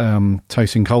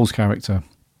Tosin Cole's character,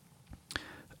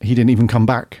 he didn't even come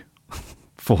back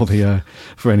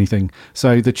for anything.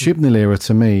 So the Chibnall era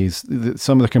to me is that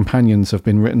some of the companions have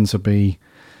been written to be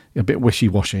a bit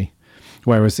wishy-washy,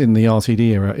 whereas in the RTD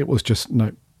era it was just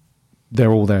no,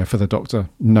 they're all there for the Doctor,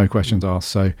 no questions asked.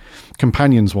 So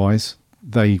companions wise,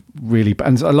 they really,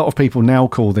 and a lot of people now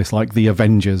call this like the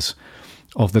Avengers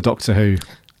of the Doctor Who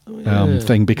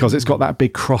thing, because it's got that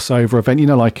big crossover event,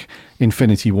 like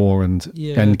Infinity War and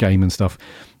Endgame and stuff.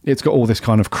 It's got all this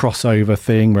kind of crossover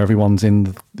thing where everyone's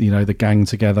in, the gang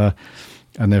together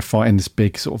and they're fighting this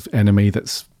big sort of enemy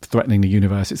that's threatening the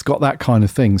universe. It's got that kind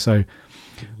of thing. So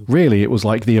really it was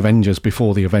like the Avengers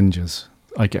before the Avengers,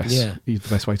 I guess, is the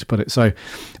best way to put it. So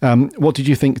what did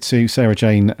you think to Sarah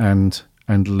Jane and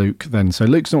Luke then? So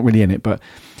Luke's not really in it, but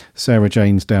Sarah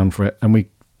Jane's down for it. And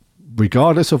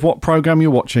regardless of what program you're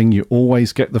watching, you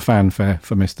always get the fanfare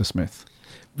for Mr. Smith.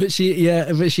 But she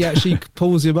actually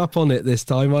pulls him up on it this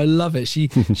time. I love it. She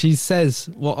says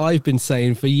what I've been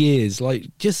saying for years, like,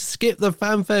 just skip the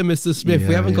fanfare, Mr. Smith.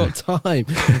 We haven't got time.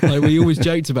 Like, we always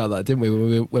joked about that, didn't we?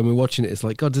 When we're watching it, it's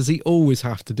like, God, does he always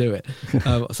have to do it?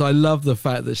 So I love the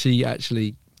fact that she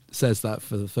actually says that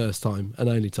for the first time and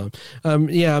only time. I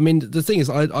mean, the thing is,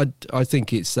 I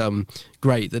think it's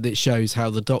great that it shows how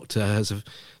the Doctor has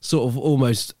sort of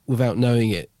almost without knowing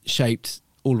it shaped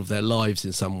all of their lives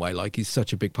in some way. Like, he's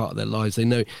such a big part of their lives. They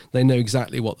know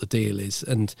exactly what the deal is,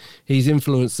 and he's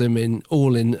influenced them in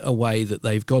a way that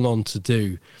they've gone on to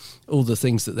do all the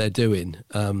things that they're doing.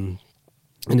 And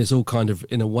it's all kind of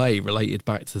in a way related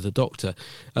back to the Doctor.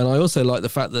 And I also like the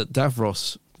fact that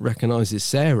Davros recognises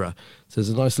Sarah. So there's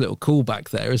a nice little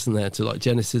callback there, isn't there, to like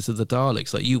Genesis of the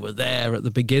Daleks, like, you were there at the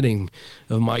beginning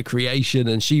of my creation,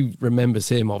 and she remembers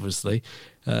him, obviously.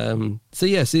 So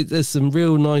yes, there's some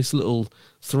real nice little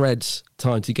threads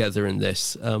tied together in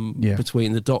this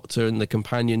between the Doctor and the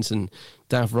companions and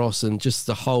Davros, and just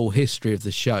the whole history of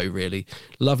the show. Really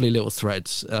lovely little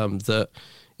threads that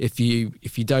if you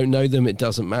don't know them, it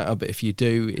doesn't matter, but if you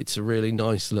do, it's a really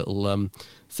nice little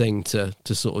thing to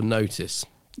sort of notice.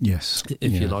 Yes,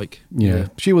 if you like. Yeah,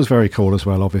 she was very cool as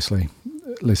well. Obviously,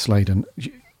 Liz Sladen.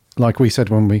 Like we said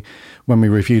when we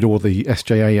reviewed all the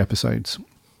SJA episodes,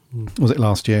 was it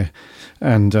last year?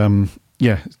 And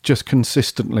just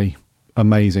consistently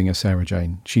amazing as Sarah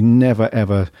Jane. She never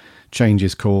ever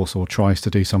changes course or tries to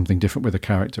do something different with a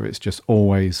character. It's just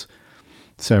always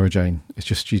Sarah Jane.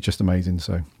 She's just amazing.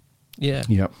 So. Yeah.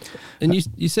 Yep. And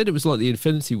you said it was like the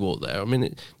Infinity War there. I mean,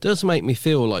 it does make me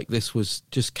feel like this was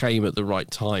just came at the right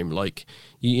time. Like,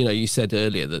 you said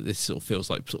earlier that this sort of feels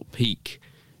like sort of peak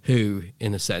Who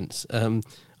in a sense. And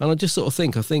I just sort of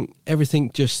think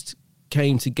everything just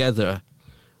came together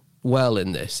well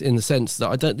in this, in the sense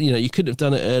that you couldn't have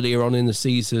done it earlier on in the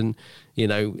season.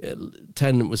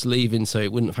 Tennant was leaving, so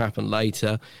it wouldn't have happened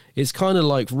later. It's kind of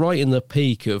like right in the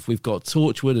peak of, we've got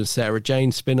Torchwood and Sarah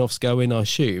Jane spin-offs going, I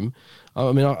assume.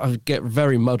 I mean, I get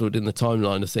very muddled in the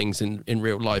timeline of things in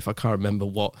real life. I can't remember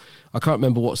what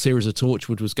series of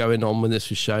Torchwood was going on when this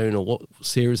was shown, or what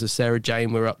series of Sarah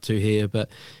Jane we're up to here. But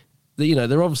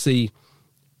they're obviously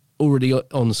already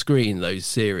on screen, those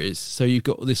series. So you've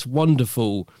got this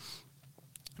wonderful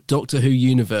Doctor Who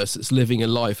universe that's living a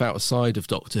life outside of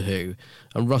Doctor Who,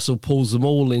 and Russell pulls them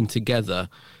all in together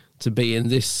to be in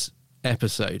this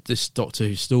episode, this Doctor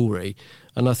Who story.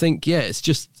 And I think, it's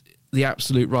just the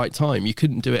absolute right time. You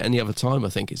couldn't do it any other time. I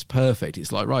think it's perfect.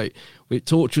 It's like, right,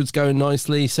 Torchwood's going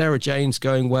nicely, Sarah Jane's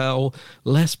going well,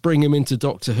 let's bring him into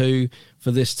Doctor Who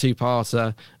for this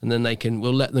two-parter, and then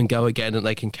we'll let them go again, and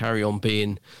they can carry on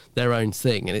being their own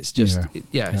thing. And it's just,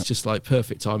 it's just like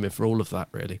perfect timing for all of that,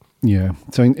 really. Yeah.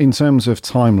 So in terms of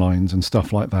timelines and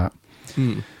stuff like that,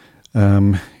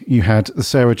 You had the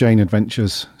Sarah Jane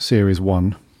Adventures Series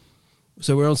 1.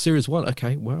 So we're on Series 1.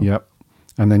 Okay, wow. Yep.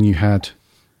 And then you had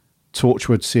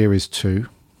Torchwood Series 2.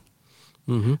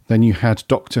 Mm-hmm. Then you had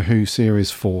Doctor Who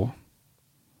Series 4.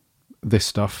 This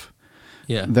stuff.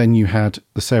 Yeah. Then you had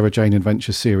the Sarah Jane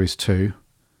Adventures Series 2.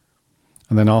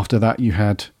 And then after that you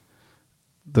had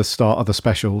the start of the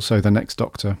special, so the Next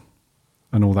Doctor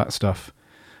and all that stuff.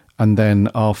 And then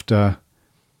after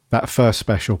that first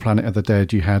special, Planet of the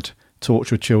Dead, you had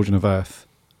Torchwood Children of Earth.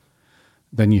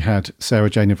 Then you had Sarah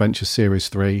Jane Adventures Series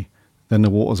 3, then The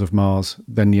Waters of Mars,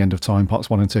 then The End of Time, Parts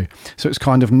 1 and 2. So it's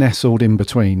kind of nestled in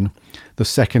between the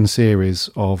second series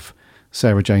of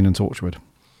Sarah Jane and Torchwood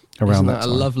around Isn't that that time.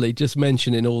 a lovely, just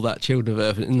mentioning all that Children of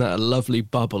Earth, isn't that a lovely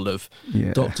bubble of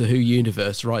Doctor Who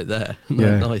universe right there?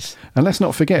 Yeah. Nice. And let's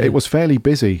not forget, it was fairly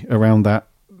busy around that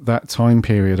time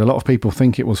period. A lot of people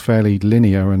think it was fairly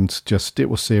linear and just it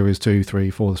was series 2, 3,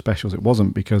 4 the specials. It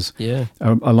wasn't, because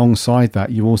alongside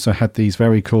that you also had these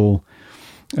very cool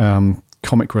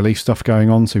comic relief stuff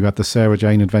going on. So you had the Sarah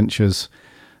Jane Adventures,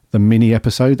 the mini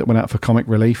episode that went out for comic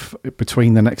relief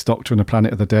between the Next Doctor and the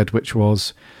Planet of the Dead, which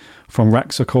was From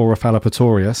Raxacora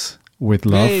Falapatorius with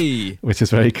Love, which is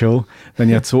very cool. Then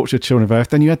you had Tortured Children of Earth.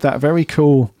 Then you had that very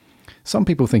cool, some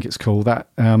people think it's cool, that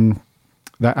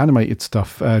animated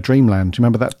stuff, Dreamland. Do you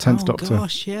remember that 10th Doctor?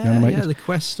 Gosh, yeah, the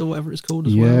Quest or whatever it's called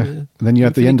as well. Yeah. And then you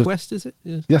had the end of Quest, is it?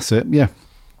 Yeah. That's it, yeah.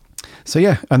 So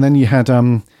yeah, and then you had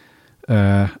I'm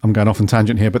going off on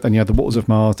tangent here, but then you had the Waters of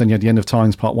Mars, then you had the End of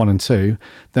Times Part 1 and 2,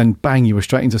 then bang, you were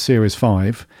straight into Series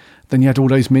 5. Then you had all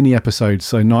those mini episodes,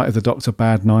 so Night of the Doctor,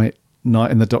 Bad Night,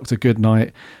 Night in the Doctor, Good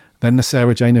Night, then the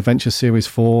Sarah Jane Adventures Series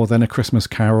 4, then A Christmas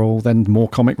Carol, then more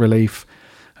comic relief,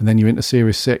 and then you're into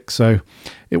Series 6. So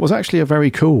it was actually a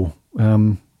very cool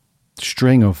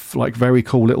string of like very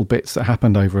cool little bits that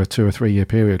happened over a 2 or 3 year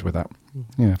period with that.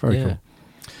 Yeah, very cool.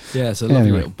 Yeah, it's a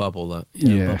lovely little bubble, that.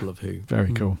 Bubble of Who.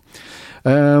 Very cool.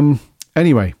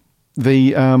 Anyway,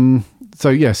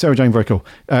 Sarah Jane, very cool.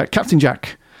 Captain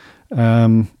Jack,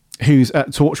 who's at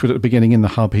Torchwood at the beginning in the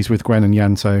hub. He's with Gwen and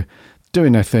Yanto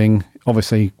doing their thing.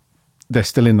 Obviously, they're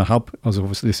still in the hub, as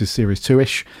obviously this is Series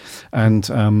 2-ish. And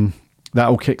that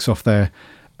all kicks off there.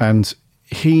 And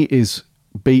he is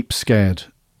beep scared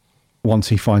once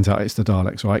he finds out it's the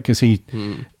Daleks, right? Because he,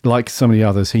 like some of the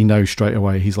others, he knows straight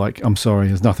away. He's like, I'm sorry,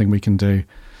 there's nothing we can do.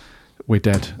 We're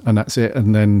dead. And that's it.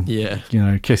 And then,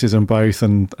 kisses them both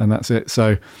and that's it.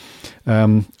 So,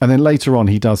 and then later on,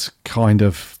 he does kind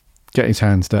of get his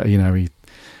hands dirty.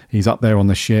 He's up there on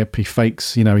the ship. He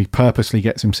fakes, he purposely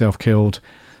gets himself killed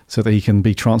so that he can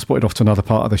be transported off to another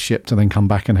part of the ship to then come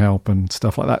back and help and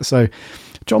stuff like that. So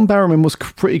John Barrowman was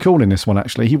pretty cool in this one,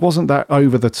 actually. He wasn't that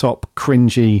over-the-top,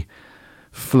 cringy,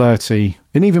 flirty.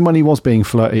 And even when he was being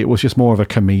flirty, it was just more of a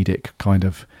comedic kind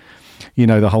of,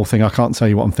 the whole thing, I can't tell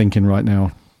you what I'm thinking right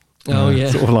now.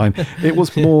 Sort of line. It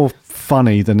was more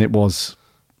funny than it was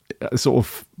sort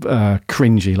of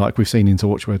cringy, like we've seen in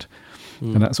Torchwood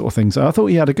and that sort of thing. So I thought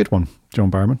he had a good one, John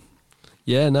Barrowman.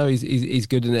 Yeah, no, he's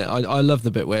good in it. I love the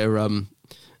bit where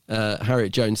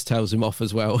Harriet Jones tells him off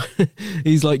as well.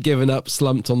 He's like given up,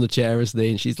 slumped on the chair, isn't he?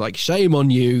 And she's like, "Shame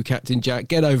on you, Captain Jack.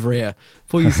 Get over here.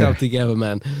 Pull yourself together,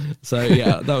 man." So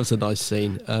yeah, that was a nice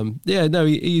scene.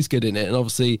 He's good in it. And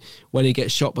obviously, when he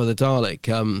gets shot by the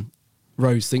Dalek,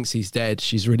 Rose thinks he's dead.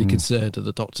 She's really concerned, and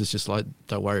the Doctor's just like,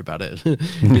 "Don't worry about it."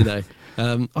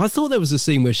 I thought there was a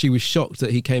scene where she was shocked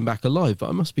that he came back alive, but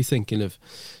I must be thinking of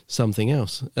something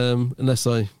else.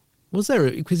 Was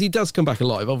there, because he does come back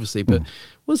alive, obviously, but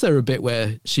was there a bit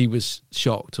where she was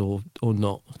shocked or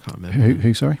not? I can't remember.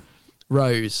 Who sorry?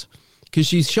 Rose. Because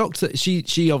she's shocked that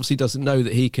she obviously doesn't know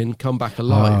that he can come back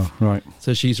alive. Oh, right.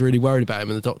 So she's really worried about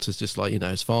him, and the Doctor's just like,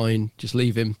 it's fine, just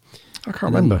leave him. I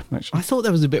can't remember, actually. I thought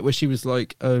there was a bit where she was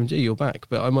like, "Oh, gee, you're back,"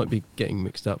 but I might be getting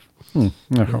mixed up. I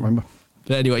can't remember.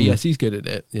 But anyway, yes, he's good at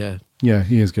it, yeah. Yeah,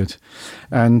 he is good.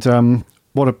 And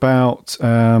what about...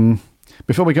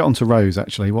 before we get on to Rose,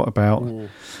 actually, what about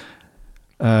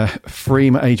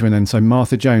Freema Agyeman then? So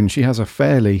Martha Jones, she has a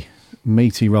fairly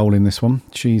meaty role in this one.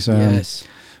 She's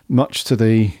much to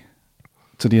the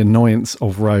annoyance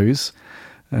of Rose.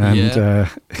 And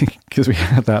because we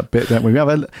had that bit, don't we?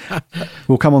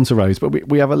 We'll come on to Rose, but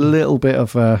we have a little bit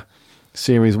of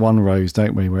Series 1 Rose,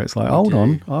 don't we? Where it's like, hold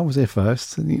on, I was here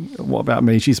first. What about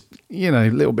me? She's, a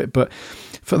little bit. But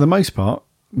for the most part,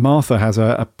 Martha has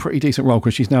a pretty decent role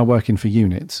because she's now working for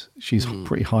Unit. She's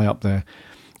pretty high up there.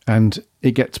 And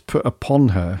it gets put upon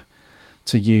her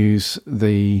to use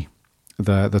the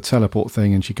teleport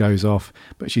thing, and she goes off.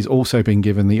 But she's also been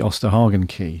given the Osterhagen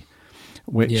key,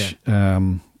 which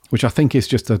I think is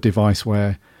just a device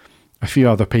where a few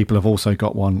other people have also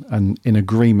got one, and in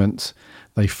agreement,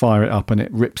 they fire it up and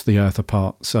it rips the Earth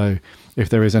apart. So if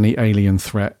there is any alien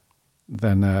threat,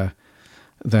 then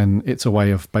it's a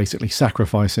way of basically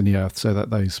sacrificing the Earth so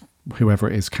that whoever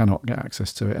it is cannot get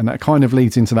access to it. And that kind of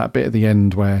leads into that bit at the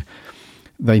end where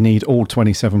they need all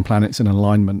 27 planets in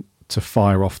alignment to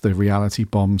fire off the reality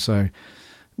bomb. So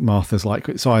Martha's like,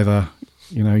 it's either,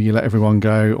 you let everyone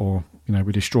go, or,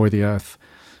 we destroy the Earth,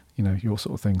 your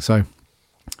sort of thing. So,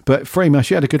 but Freema,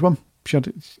 she had a good one. She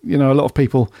had, a lot of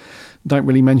people don't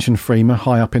really mention Freema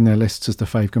high up in their lists as the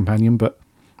fave companion, but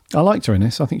I liked her in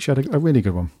this. I think she had a really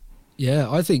good one.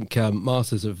 Yeah, I think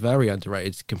Martha's a very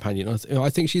underrated companion. I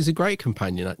think she's a great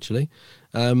companion, actually.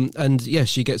 And yeah,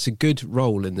 she gets a good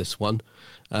role in this one.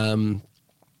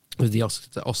 With the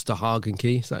Osterhagen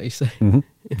key, is that how you say?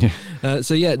 Mm-hmm. Yeah.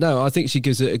 So yeah, no, I think she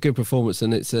gives a good performance,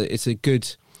 and it's a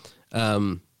good,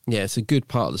 it's a good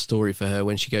part of the story for her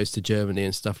when she goes to Germany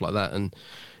and stuff like that. And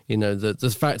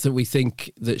the fact that we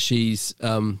think that she's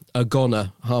a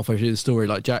goner halfway through the story,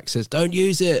 like Jack says, don't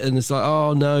use it, and it's like,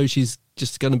 oh no, she's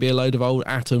just going to be a load of old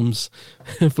atoms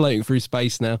floating through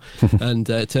space now. And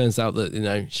it turns out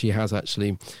that she has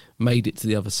actually made it to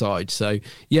the other side. So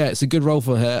yeah, it's a good role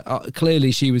for her.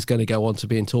 Clearly she was going to go on to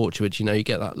being Torchwood. You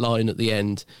get that line at the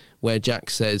end where Jack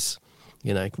says,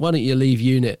 why don't you leave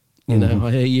Unit?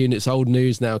 I hear Unit's old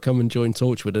news now, come and join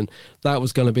Torchwood. And that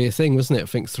was going to be a thing, wasn't it? I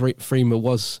think Freema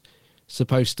was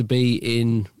supposed to be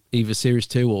in either Series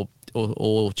 2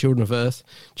 or Children of Earth.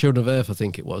 Children of Earth, I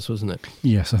think it was, wasn't it?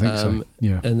 Yes, I think so.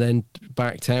 Yeah. And then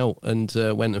backed out and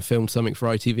went and filmed something for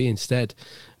ITV instead.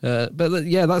 But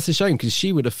yeah, that's a shame, because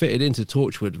she would have fitted into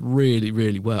Torchwood really,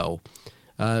 really well.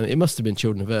 It must have been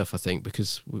Children of Earth, I think,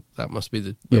 because that must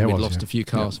be when we lost a few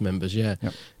cast members. Yeah.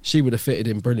 Yep. She would have fitted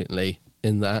in brilliantly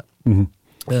in that.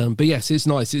 Mm-hmm. But yes, it's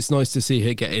nice. It's nice to see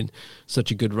her getting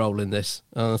such a good role in this.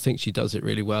 I think she does it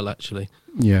really well, actually.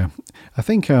 Yeah. I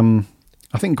think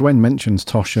Gwen mentions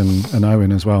Tosh and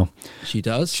Owen as well. She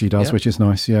does. She does, which is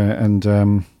nice. Yeah.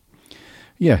 And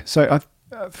so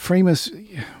Freema's,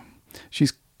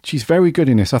 she's very good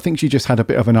in this. I think she just had a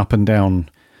bit of an up and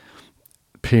down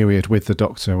period with the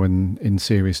Doctor when in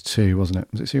Series 2, wasn't it?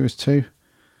 Was it Series 2?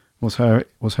 Was her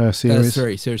series?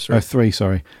 Series 3. 3,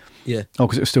 sorry. Yeah. Oh,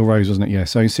 because it was still Rose, wasn't it? Yeah.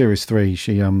 So in Series 3,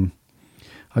 she, I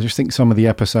just think some of the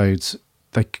episodes,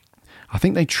 I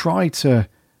think they tried to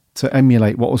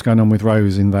emulate what was going on with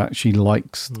Rose in that she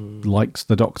likes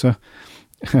the Doctor,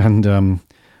 and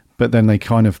but then they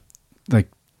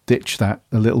ditched that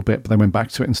a little bit, but they went back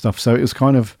to it and stuff. So it was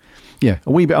kind of a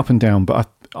wee bit up and down. But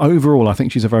overall, I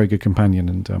think she's a very good companion,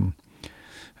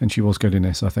 and she was good in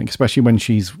this. I think, especially when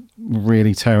she's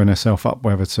really tearing herself up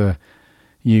whether to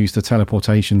use the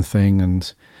teleportation thing,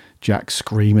 and Jack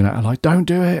screaming at her like, "Don't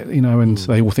do it," and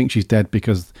they all think she's dead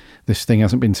because this thing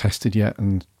hasn't been tested yet,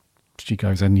 and she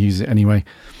goes and uses it anyway,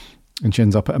 and she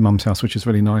ends up at her mum's house, which is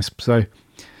really nice. So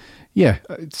yeah,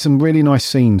 some really nice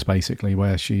scenes basically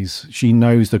where she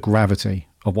knows the gravity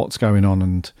of what's going on,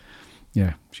 and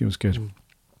yeah, she was good.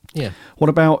 Yeah.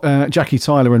 What about Jackie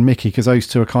Tyler and Mickey? Because those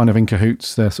two are kind of in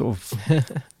cahoots. They're sort of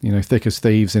thick as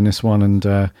thieves in this one,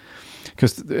 and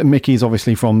because Mickey's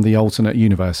obviously from the alternate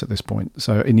universe at this point.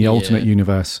 So in the alternate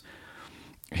universe,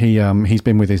 he's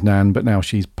been with his nan, but now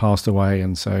she's passed away,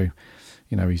 and so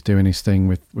he's doing his thing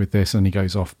with this, and he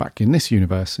goes off back in this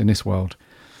universe, in this world,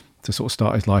 to sort of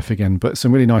start his life again. But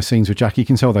some really nice scenes with Jackie. You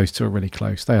can tell those two are really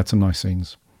close. They had some nice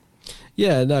scenes.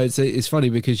 Yeah, no, it's funny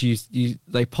because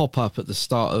they pop up at the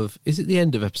start of, is it the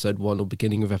end of episode 1 or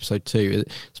beginning of episode 2?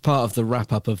 It's part of the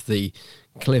wrap up of the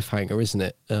cliffhanger, isn't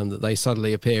it? That they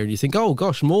suddenly appear and you think, oh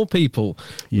gosh, more people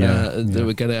that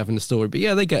we're going to have in the story. But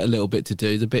yeah, they get a little bit to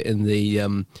do. The bit in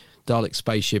the Dalek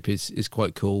spaceship is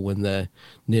quite cool when they're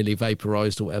nearly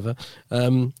vaporized or whatever.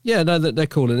 Yeah, no, they're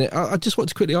cool in it. I just want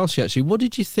to quickly ask you actually, what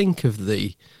did you think of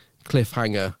the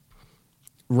cliffhanger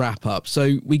wrap up?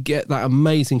 So we get that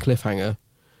amazing cliffhanger,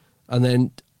 and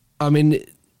then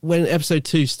when episode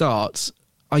 2 starts,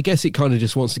 I guess it kind of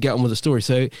just wants to get on with the story,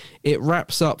 so it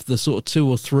wraps up the sort of 2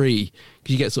 or 3,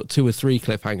 because you get sort of 2 or 3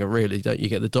 cliffhanger, really, don't you?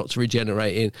 Get the Doctor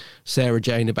regenerating, Sarah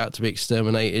Jane about to be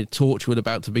exterminated, Torchwood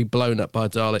about to be blown up by a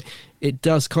Dalek. It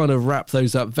does kind of wrap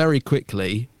those up very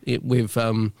quickly with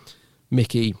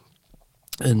Mickey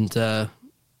and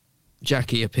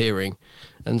Jackie appearing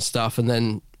and stuff, and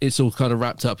then it's all kind of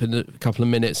wrapped up in a couple of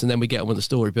minutes, and then we get on with the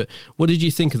story. But what did you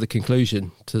think of the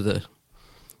conclusion to the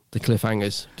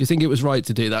cliffhangers? Do you think it was right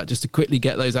to do that, just to quickly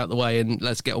get those out the way and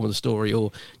let's get on with the story,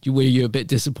 or were you a bit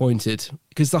disappointed?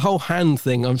 Because the whole hand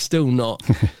thing, I'm still not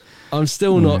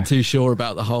too sure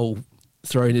about the whole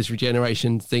throwing his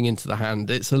regeneration thing into the hand.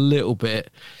 It's a little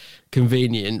bit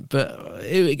convenient, but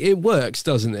it works,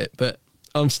 doesn't it? But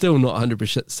I'm still not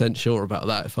 100% sure about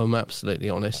that, if I'm absolutely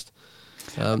honest.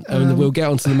 And we'll get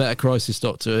onto the Meta Crisis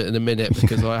Doctor in a minute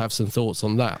because I have some thoughts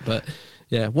on that. But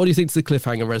yeah, what do you think to the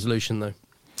cliffhanger resolution, though?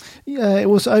 Yeah, it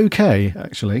was okay,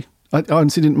 actually. I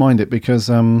honestly didn't mind it because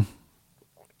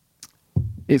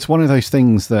it's one of those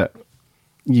things that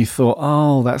you thought,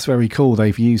 oh, that's very cool.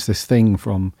 They've used this thing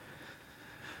from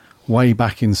way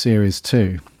back in series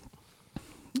 2.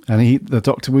 And the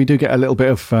Doctor, we do get a little bit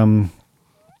of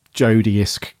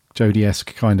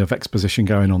Jodie-esque kind of exposition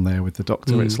going on there with the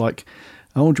Doctor. It's like,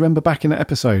 oh, do you remember back in that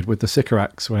episode with the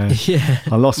Sycorax where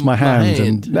I lost my hand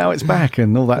and now it's back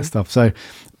and all that stuff. So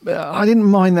I didn't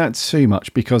mind that too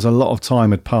much because a lot of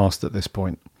time had passed at this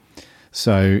point.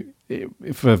 So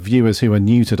for viewers who are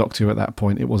new to Doctor Who at that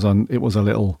point, it was a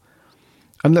little.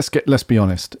 And let's be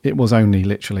honest, it was only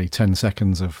literally 10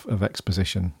 seconds of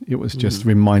exposition. It was just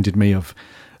reminded me of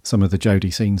some of the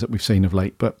Jodie scenes that we've seen of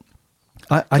late. But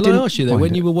I didn't ask you though,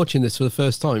 when you were watching this for the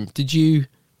first time, how did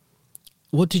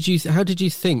you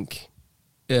think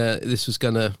this was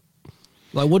gonna?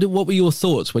 Like, what were your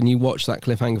thoughts when you watched that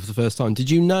cliffhanger for the first time? Did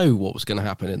you know what was going to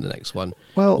happen in the next one?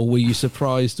 Well, or were you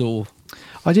surprised? Or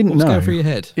I didn't know. What was going through your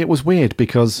head? It was weird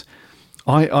because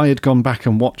I had gone back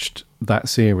and watched that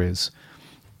series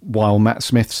while Matt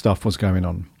Smith stuff was going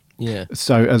on. Yeah.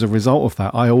 So as a result of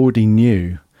that, I already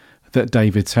knew that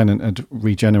David Tennant had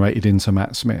regenerated into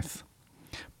Matt Smith.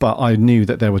 But I knew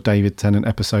that there were David Tennant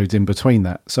episodes in between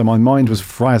that. So my mind was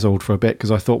frazzled for a bit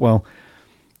because I thought, well,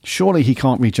 surely he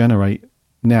can't regenerate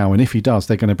now, and if he does,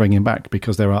 they're going to bring him back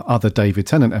because there are other David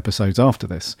Tennant episodes after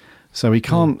this. So he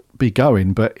can't be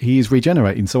going, but he is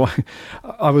regenerating. So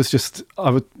I just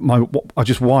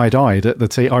wide-eyed at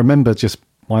the I remember just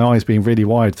my eyes being really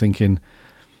wide, thinking,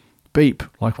 "Beep!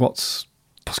 Like what's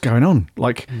going on?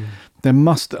 Like there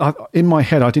must." In my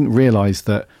head, I didn't realise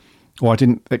that, or I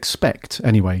didn't expect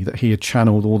anyway, that he had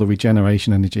channeled all the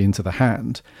regeneration energy into the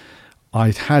hand.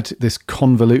 I'd had this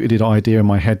convoluted idea in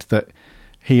my head that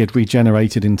he had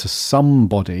regenerated into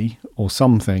somebody or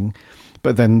something,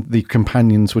 but then the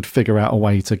companions would figure out a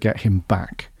way to get him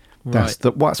back. Right.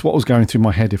 That's what was going through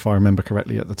my head, if I remember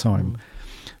correctly at the time.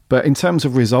 But in terms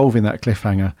of resolving that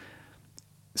cliffhanger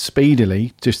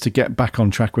speedily, just to get back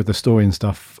on track with the story and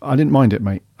stuff, I didn't mind it,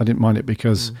 mate. I didn't mind it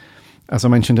because, as I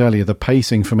mentioned earlier, the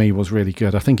pacing for me was really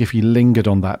good. I think if you lingered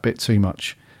on that bit too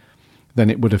much, then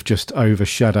it would have just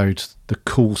overshadowed the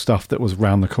cool stuff that was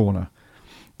round the corner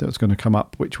that was going to come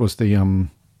up, which was the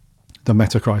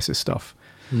Meta Crisis stuff.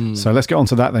 So let's get on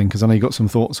to that then, because I know you got some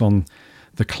thoughts on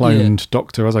the cloned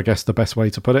Doctor, as I guess the best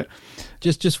way to put it.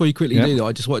 Just before you quickly do that,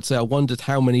 I just wanted to say I wondered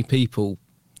how many people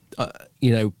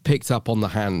picked up on the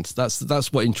hand.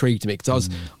 That's what intrigued me, because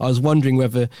I was wondering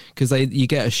whether, because you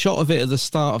get a shot of it at the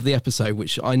start of the episode,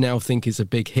 which I now think is a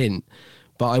big hint,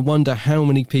 but I wonder how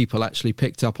many people actually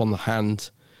picked up on the hand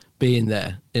being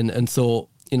there and thought,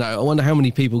 I wonder how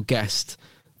many people guessed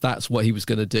that's what he was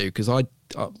going to do, because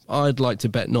I'd like to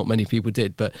bet not many people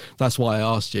did, but that's why I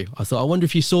asked you. I thought, I wonder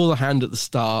if you saw the hand at the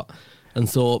start and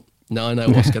thought, no, I know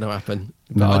what's going to happen.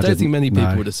 But No, I don't think many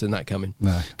people No. would have seen that coming.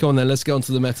 No. Come on then, let's go on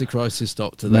to the Meta Crisis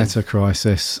Doctor then. Meta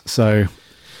Crisis. So,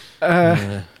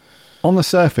 on the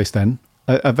surface then,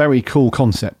 a very cool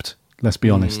concept, let's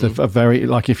be honest. A very,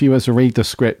 like, if you were to read the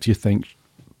script, you think,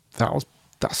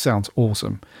 that sounds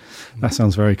awesome. That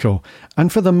sounds very cool.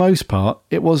 And for the most part,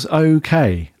 it was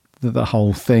okay, the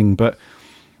whole thing. But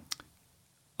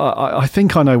I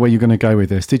think I know where you're going to go with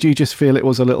this. Did you just feel it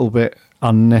was a little bit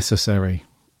unnecessary?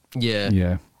 Yeah.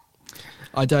 Yeah.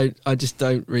 I just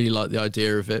don't really like the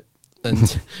idea of it.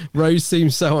 And Rose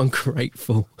seems so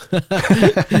ungrateful.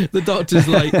 The Doctor's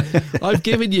like, I'm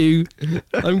giving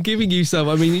you some.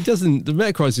 I mean, the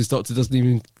Meta Crisis Doctor doesn't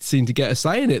even seem to get a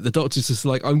say in it. The Doctor's just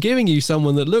like, I'm giving you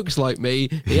someone that looks like me.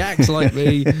 He acts like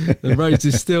me. And Rose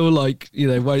is still like,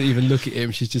 won't even look at him.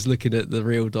 She's just looking at the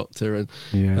real Doctor. And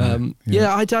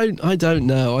I don't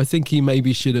know. I think he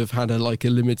maybe should have had a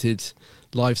limited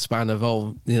lifespan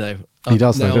of, He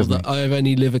does now though, doesn't that he? I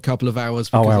only live a couple of hours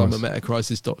because I'm a hours. Meta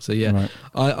Crisis Doctor. Yeah, Right.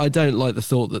 I don't like the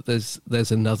thought that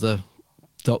there's another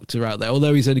Doctor out there.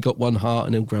 Although he's only got one heart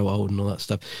and he'll grow old and all that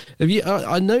stuff.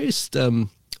 I noticed on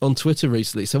Twitter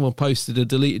recently someone posted a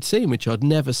deleted scene which I'd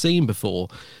never seen before.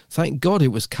 Thank God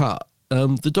it was cut.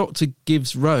 The Doctor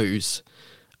gives Rose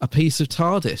a piece of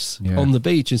TARDIS on the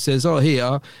beach and says, "Oh,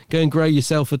 here, go and grow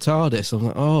yourself a TARDIS." I'm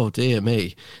like, oh dear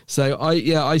me. So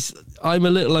I'm a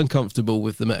little uncomfortable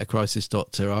with the Meta Crisis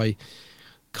Doctor.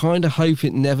 kind of hope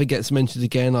it never gets mentioned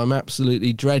again. I'm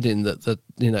absolutely dreading that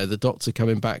the Doctor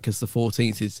coming back as the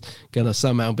 14th is going to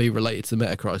somehow be related to the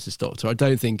Metacrisis Doctor. I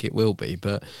don't think it will be,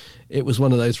 but it was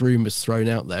one of those rumours thrown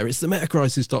out there. It's the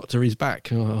Metacrisis Doctor, he's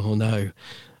back. Oh no,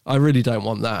 I really don't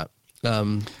want that.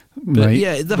 But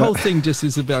yeah, the whole thing just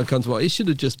is a bit uncomfortable. It should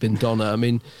have just been Donna. I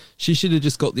mean, she should have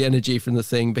just got the energy from the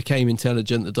thing, became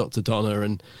intelligent, the Dr. Donna,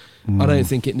 and I don't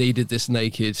think it needed this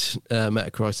naked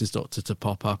Metacrisis Doctor to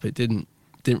pop up. It didn't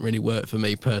really work for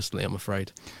me personally, I'm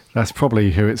afraid. That's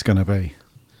probably who it's going to be.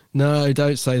 No,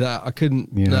 don't say that. I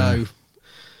couldn't. No.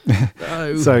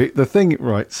 No. So the thing,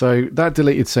 right? So that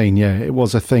deleted scene, yeah, it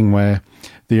was a thing where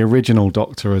the original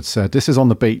Doctor had said, this is on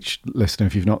the beach, listener,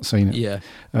 if you've not seen it. Yeah.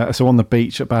 So on the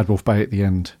beach at Bad Wolf Bay at the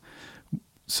end.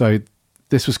 So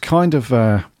this was kind of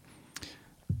a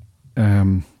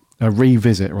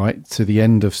revisit, right, to the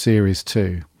end of Series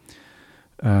 2.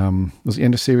 Was the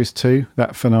end of Series 2,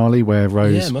 that finale where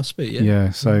Rose... Yeah, it must be, yeah. Yeah,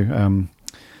 so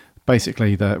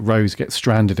basically that Rose gets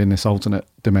stranded in this alternate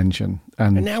dimension.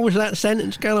 And how was that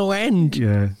sentence going to end?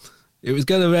 Yeah. It was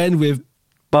going to end with...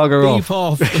 Bugger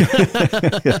off.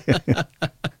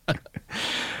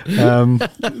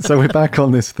 So we're back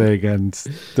on this thing, and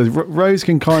Rose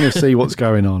can kind of see what's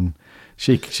going on.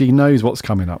 She knows what's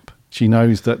coming up. She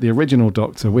knows that the original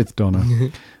Doctor with Donna,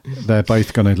 they're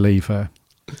both going to leave her.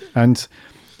 And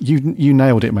you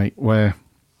nailed it, mate, where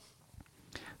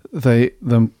the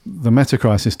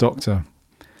Metacrisis Doctor,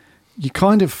 you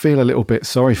kind of feel a little bit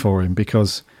sorry for him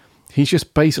because he's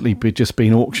just basically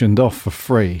been auctioned off for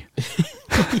free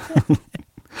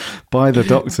by the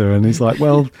Doctor, and he's like,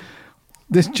 well,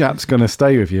 this chap's going to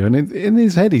stay with you. And in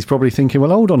his head, he's probably thinking,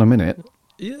 well, hold on a minute.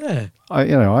 Yeah. I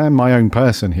am my own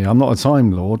person here. I'm not a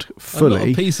Time Lord fully. I'm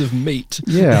not a piece of meat.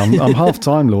 Yeah, I'm half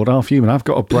Time Lord, half human. I've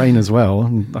got a brain as well,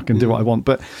 and I can do what I want.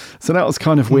 But so that was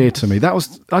kind of weird to me.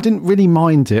 I didn't really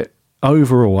mind it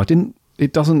overall.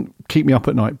 It doesn't keep me up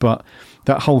at night, but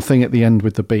that whole thing at the end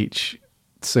with the beach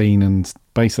scene and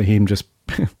basically him just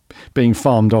being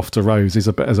farmed off to Rose as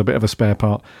a bit of a spare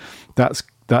part. That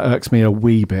irks me a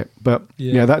wee bit. But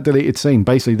yeah, that deleted scene,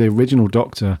 basically the original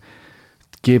Doctor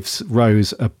gives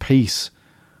Rose a piece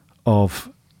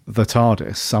of the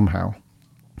TARDIS somehow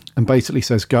and basically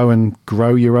says, go and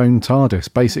grow your own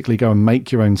TARDIS. Basically go and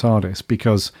make your own TARDIS,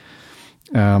 because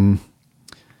the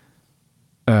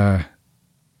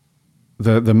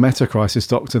Metacrisis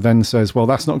Doctor then says, well,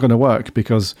 that's not going to work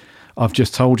because I've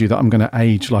just told you that I'm going to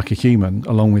age like a human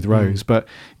along with Rose. But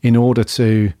in order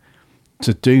to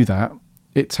do that,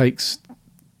 it takes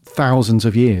thousands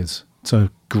of years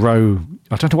to grow.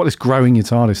 I don't know what this growing your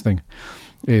TARDIS thing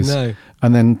is. No.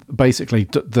 And then basically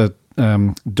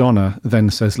Donna then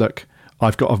says, look,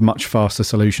 I've got a much faster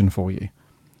solution for you.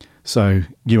 So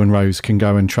you and Rose can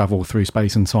go and travel through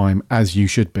space and time as you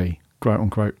should be, quote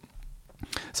unquote.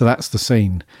 So that's the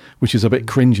scene, which is a bit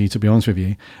cringy, to be honest with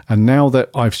you. And now that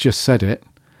I've just said it,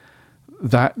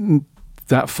 that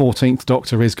 14th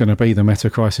Doctor is going to be the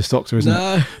Metacrisis Doctor, isn't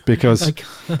it?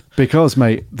 Because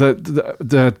mate, the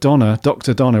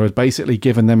Dr. Donna had basically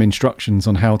given them instructions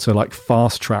on how to like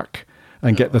fast track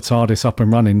and get the TARDIS up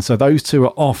and running. So those two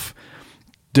are off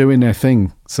doing their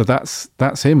thing. So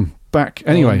that's him back.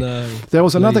 Anyway, there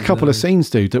was another couple of scenes,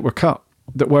 dude, that were cut,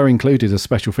 that were included as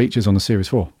special features on the Series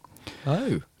 4.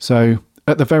 Oh. So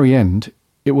at the very end,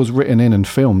 it was written in and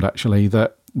filmed actually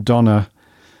that Donna,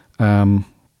 when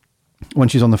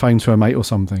she's on the phone to her mate or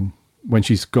something, when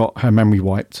she's got her memory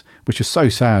wiped, which is so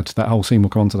sad, that whole scene will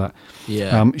come on to that.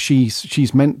 Yeah.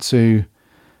 She's meant to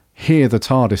hear the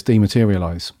TARDIS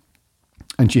dematerialize,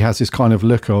 and she has this kind of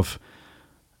look of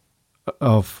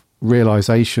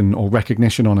realization or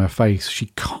recognition on her face.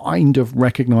 She kind of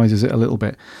recognizes it a little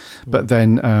bit, but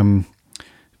then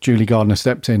Julie Gardner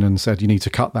stepped in and said, you need to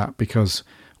cut that because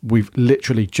we've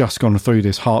literally just gone through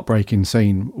this heartbreaking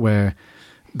scene where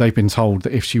they've been told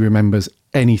that if she remembers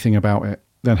anything about it,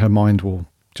 then her mind will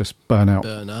just burn out.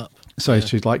 Burn up. So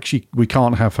she's like, we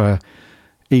can't have her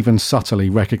even subtly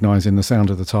recognizing the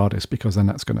sound of the TARDIS, because then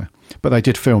that's going to... But they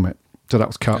did film it, so that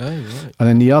was cut. Oh, right. And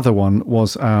then the other one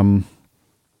was... the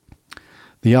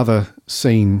other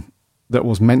scene that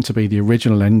was meant to be the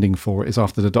original ending for it is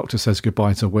after the Doctor says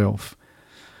goodbye to Wilf,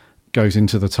 goes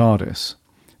into the TARDIS.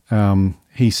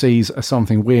 He sees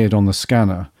something weird on the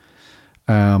scanner,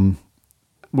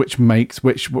 which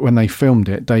when they filmed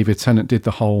it, David Tennant did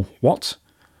the whole what,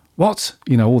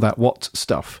 all that what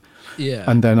stuff. Yeah.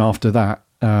 And then after that,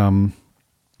 two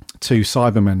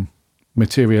Cybermen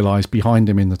materialised behind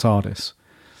him in the TARDIS.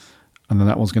 And then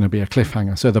that was going to be a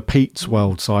cliffhanger. So the Pete's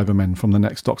World Cybermen from the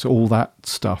next Doctor, all that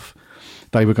stuff,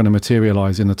 they were going to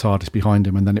materialise in the TARDIS behind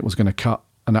him, and then it was going to cut,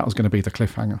 and that was going to be the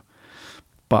cliffhanger.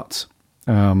 but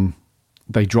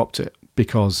they dropped it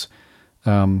because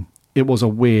it was a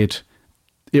weird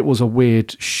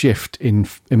shift in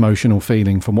emotional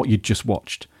feeling from what you'd just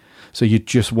watched. So you'd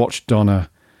just watched Donna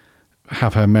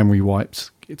have her memory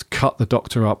wiped. It's cut the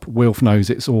Doctor up. Wilf knows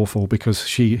it's awful because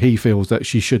he feels that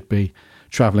she should be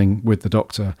travelling with the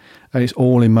Doctor, and it's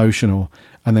all emotional.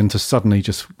 And then to suddenly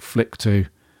just flick to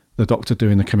the Doctor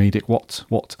doing the comedic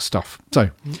what stuff. So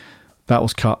that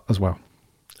was cut as well.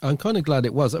 I'm kind of glad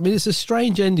it was. I mean, it's a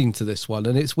strange ending to this one,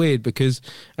 and it's weird because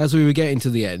as we were getting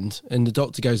to the end and the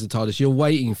Doctor goes to the TARDIS, you're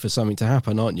waiting for something to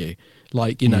happen, aren't you?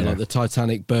 Like, like the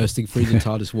Titanic bursting through the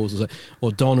TARDIS walls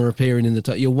or Donna appearing in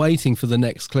the... You're waiting for the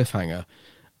next cliffhanger,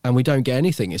 and we don't get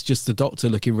anything. It's just the Doctor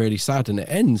looking really sad, and it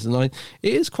ends. And it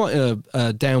is quite a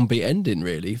downbeat ending,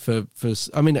 really.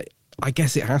 I mean, I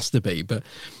guess it has to be, but...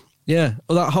 Yeah,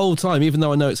 well, that whole time, even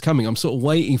though I know it's coming, I'm sort of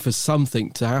waiting for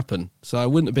something to happen. So I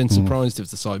wouldn't have been surprised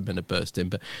if the Cybermen had burst in,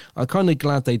 but I'm kind of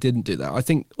glad they didn't do that. I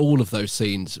think all of those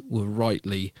scenes were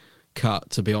rightly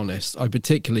cut, to be honest. I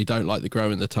particularly don't like the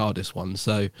Grow in the TARDIS one,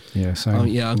 so yeah,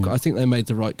 same. I think they made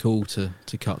the right call to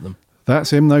cut them.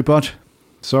 That's him, though, bud.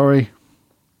 Sorry.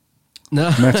 No,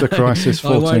 Meta Crisis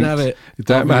 14th. I won't have it.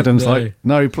 Adam's like,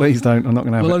 no, please don't. I'm not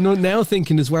going to have it. Well, I'm now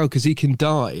thinking as well because he can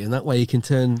die, and that way he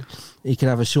can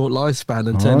have a short lifespan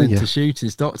and turn into Shoot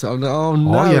his Doctor. I'm like, oh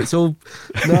no, it's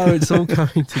all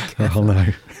coming together. Oh no,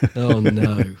 oh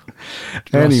no.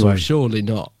 Anyway, Russell, surely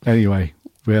not. Anyway,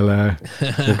 we'll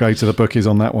go to the bookies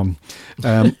on that one.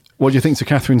 What do you think to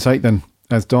Catherine Tate then,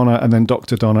 as Donna, and then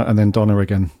Dr. Donna, and then Donna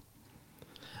again?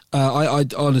 I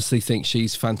honestly think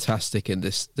she's fantastic in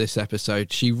this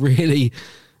episode. She really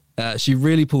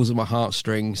pulls at my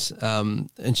heartstrings,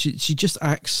 and she just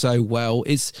acts so well.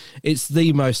 It's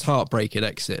the most heartbreaking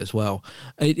exit as well.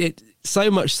 It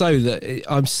so much so that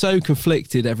I'm so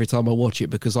conflicted every time I watch it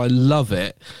because I love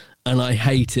it and I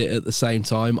hate it at the same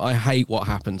time. I hate what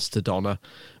happens to Donna,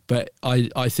 but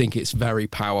I think it's very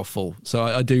powerful. So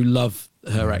I do love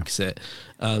her exit,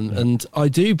 and I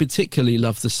do particularly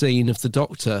love the scene of the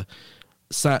Doctor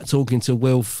sat talking to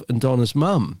Wilf and Donna's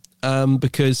mum,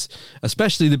 because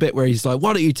especially the bit where he's like,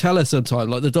 why don't you tell her sometime?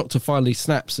 Like the Doctor finally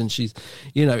snaps, and she's,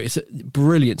 it's a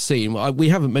brilliant scene. We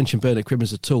haven't mentioned Bernard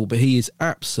Crimmins at all, but he is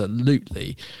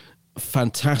absolutely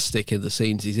fantastic in the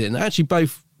scenes he's in. Actually,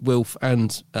 both Wilf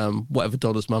and whatever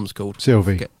Donna's mum's called,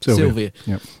 Sylvia.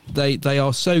 Yep. They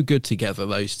are so good together,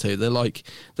 those two. They're like,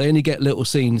 they only get little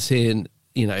scenes here and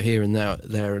there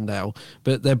and now,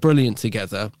 but they're brilliant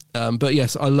together. But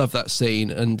yes, I love that scene,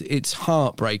 and it's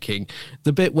heartbreaking.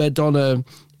 The bit where Donna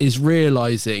is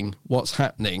realizing what's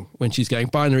happening when she's going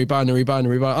binary.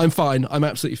 I'm fine. I'm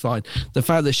absolutely fine. The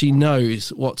fact that she knows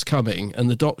what's coming and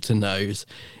the Doctor knows,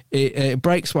 it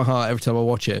breaks my heart every time I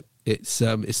watch it. It's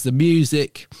the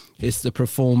music, it's the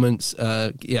performance.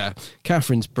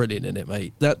 Catherine's brilliant in it,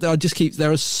 mate.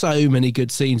 There are so many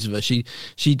good scenes of her.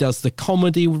 She does the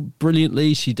comedy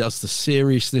brilliantly. She does the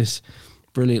seriousness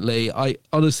brilliantly. I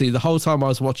honestly, the whole time I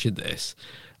was watching this,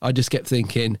 I just kept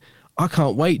thinking, I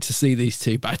can't wait to see these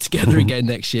two back together again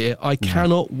next year. I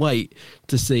cannot wait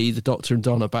to see the Doctor and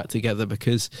Donna back together,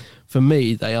 because for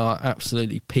me, they are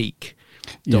absolutely peak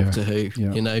Doctor Who.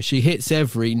 Yeah. She hits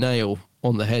every nail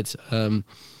on the head.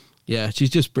 She's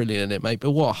just brilliant in it, mate.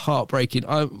 But what heartbreaking.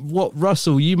 What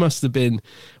Russell, you must have been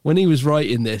when he was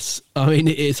writing this. I mean,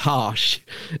 it is harsh.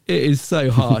 It is so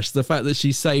harsh. The fact that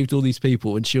she saved all these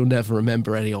people and she'll never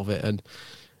remember any of it, and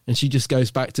she just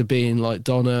goes back to being like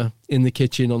Donna in the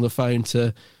kitchen on the phone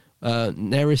to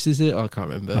Neris, is it? I can't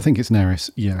remember. I think it's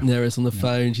Neris. Yeah, Neris on the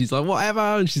phone. She's like, whatever,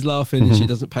 and she's laughing, and she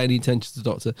doesn't pay any attention to the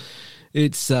Doctor.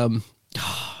 It's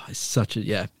it's such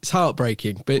it's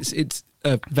heartbreaking, but it's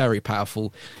a very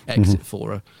powerful exit for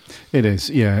her. It is,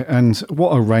 yeah. And what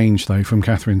a range, though, from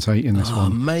Catherine Tate in this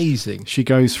one. Amazing. She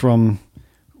goes from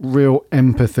real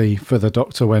empathy for the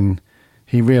Doctor when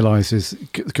he realises,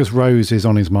 because Rose is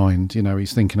on his mind,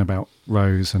 he's thinking about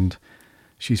Rose, and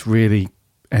she's really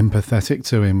empathetic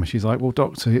to him. She's like, well,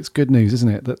 Doctor, it's good news, isn't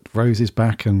it, that Rose is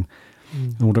back, and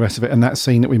all the rest of it. And that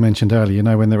scene that we mentioned earlier,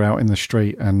 when they're out in the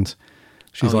street and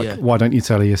she's why don't you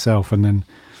tell her yourself? And then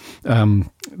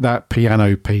that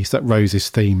piano piece, that Rose's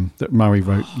theme that Murray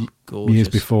wrote years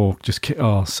before, just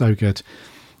so good.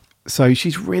 So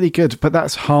she's really good, but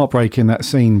that's heartbreaking, that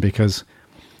scene, because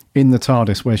in the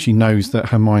TARDIS where she knows that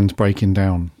her mind's breaking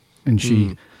down and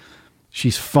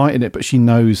she's fighting it, but she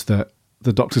knows that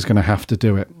the Doctor's going to have to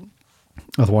do it,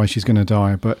 otherwise she's going to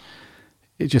die. But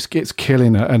it just gets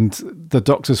killing her, and the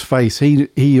Doctor's face,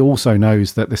 he also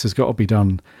knows that this has got to be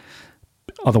done,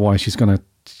 otherwise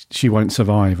she won't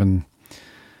survive. And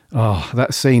Oh,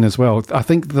 that scene as well. I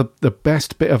think the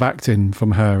best bit of acting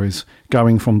from her is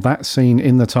going from that scene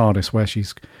in the TARDIS where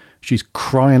she's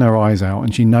crying her eyes out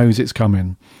and she knows it's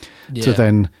coming, to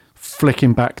then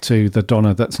flicking back to the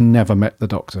Donna that's never met the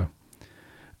Doctor.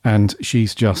 And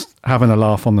she's just having a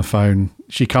laugh on the phone.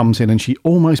 She comes in and she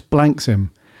almost blanks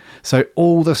him. So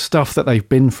all the stuff that they've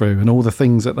been through and all the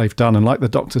things that they've done, and like the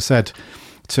Doctor said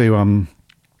to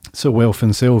Wilf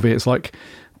and Sylvie, it's like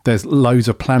there's loads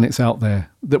of planets out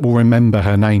there that will remember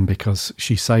her name because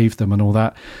she saved them and all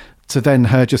that. So then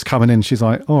her just coming in, she's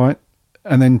like, all right.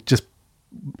 And then just,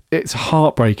 it's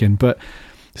heartbreaking, but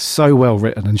so well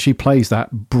written. And she plays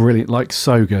that brilliant, like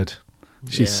so good.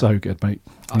 She's so good, mate.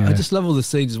 Yeah. I just love all the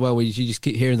scenes as well where you just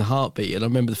keep hearing the heartbeat. And I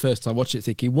remember the first time watching it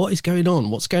thinking, what is going on?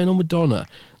 What's going on with Donna?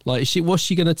 Like, what's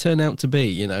she going to turn out to be?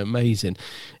 You know, amazing.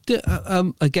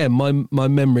 Again, my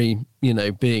memory, you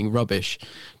know, being rubbish.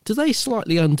 Do they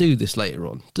slightly undo this later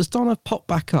on? Does Donna pop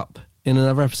back up in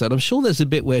another episode? I'm sure there's a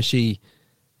bit where she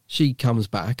comes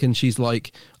back and she's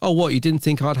like, oh, what, you didn't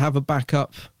think I'd have a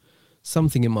backup?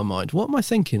 Something in my mind. What am I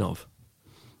thinking of?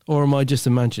 Or am I just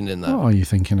imagining that? What are you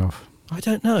thinking of? I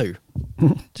don't know.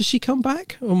 Does she come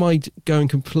back? Or am I going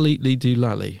completely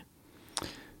doolally?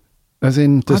 As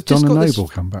in, does Donna Noble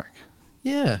come back?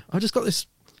 Yeah. I just got this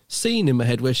scene in my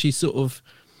head where she sort of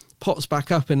pops back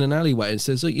up in an alleyway and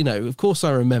says, you know, of course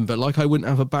I remember, like I wouldn't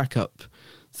have a backup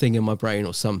thing in my brain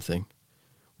or something.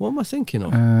 What am I thinking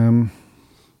of?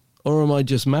 Or am I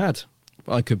just mad?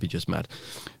 I could be just mad.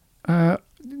 It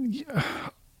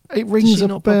rings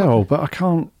a bell, but I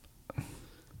can't...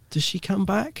 Does she come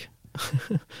back?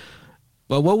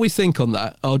 Well, while we think on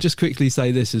that, I'll just quickly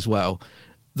say this as well.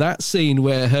 That scene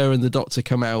where her and the Doctor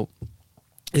come out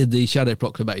in the Shadow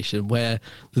Proclamation, where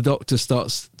the Doctor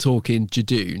starts talking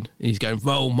Jadoon, he's going,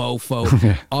 Vol, Mol, Fol.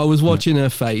 Yeah. I was watching her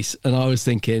face and I was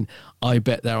thinking, I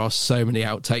bet there are so many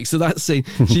outtakes. So that scene,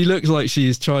 she looks like she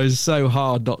is trying so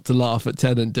hard not to laugh at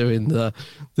Tennant doing the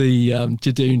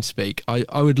Jadoon speak.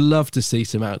 I would love to see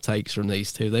some outtakes from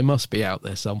these two. They must be out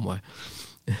there somewhere.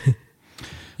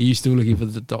 Are you still looking for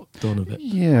the Donna bit?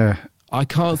 Yeah. I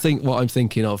can't think what I'm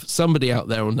thinking of. Somebody out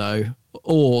there will know,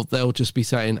 or they'll just be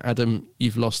saying, Adam,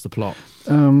 you've lost the plot.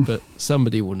 But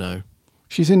somebody will know.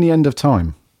 She's in the end of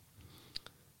time.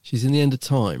 She's in the end of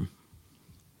time.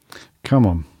 Come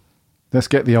on. Let's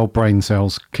get the old brain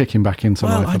cells kicking back into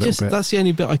life a little bit. That's the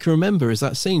only bit I can remember is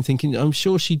that scene, thinking, I'm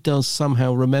sure she does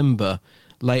somehow remember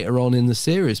later on in the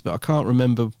series, but I can't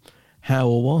remember how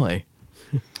or why.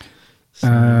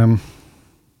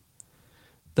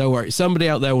 Don't worry, somebody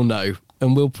out there will know,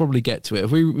 and we'll probably get to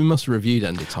it. We must have reviewed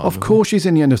End of Time. Of course she's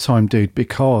in the End of Time, dude,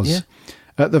 because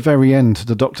at the very end,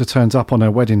 the Doctor turns up on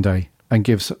her wedding day and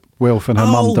gives Wilf and her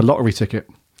mum the lottery ticket.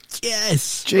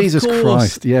 Yes. Jesus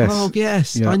Christ, yes. Oh,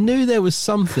 yes. Yeah. I knew there was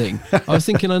something. I was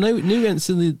thinking, I knew it's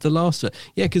in the last one.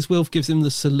 Yeah, because Wilf gives him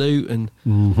the salute, and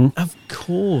of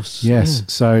course. Yes,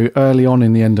 so early on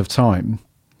in the End of Time,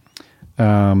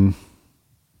 what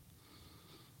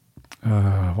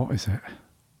is it?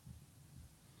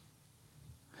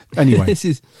 Anyway, this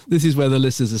is where the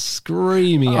listeners are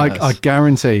screaming at us. I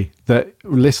guarantee that,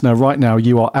 listener, right now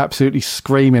you are absolutely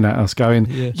screaming at us, going,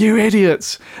 "You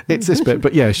idiots!" It's this bit,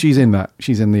 but yeah, she's in that.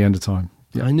 She's in the End of Time.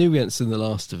 Yeah. I knew we hadn't seen the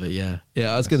last of it. Yeah.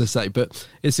 I was going to say, but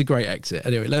it's a great exit.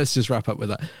 Anyway, let's just wrap up with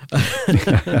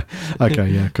that. Okay,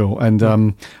 yeah, cool.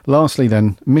 And lastly,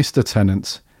 then, Mr.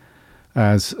 Tennant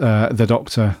as the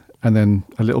Doctor, and then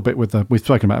a little bit with we've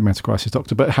spoken about a Mental Crisis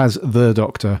Doctor, but has the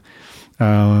Doctor.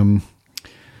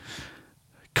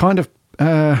 Kind of,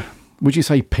 would you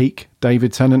say peak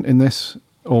David Tennant in this,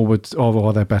 or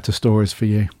are there better stories for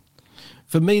you?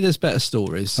 For me, there's better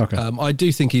stories. Okay. I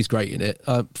do think he's great in it.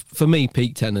 For me,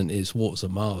 peak Tennant is Waters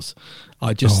of Mars.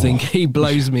 I just think he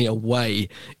blows me away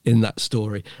in that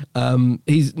story.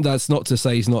 That's not to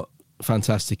say he's not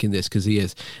fantastic in this, because he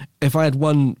is. If I had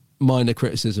one minor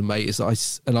criticism, mate, is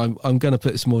I'm going to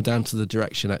put this more down to the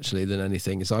direction actually than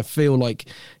anything, is I feel like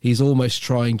he's almost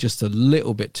trying just a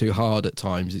little bit too hard at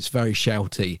times. It's very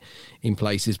shouty in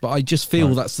places, but I just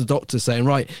feel that's the Doctor saying,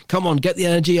 right, come on, get the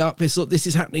energy up, this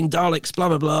is happening, Daleks, blah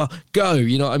blah blah, go.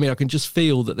 You know what I mean? I can just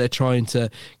feel that they're trying to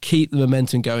keep the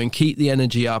momentum going, keep the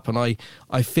energy up, and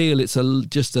I feel it's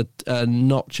just a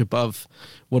notch above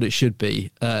what it should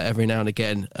be every now and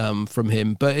again from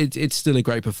him, but it's still a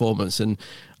great performance. And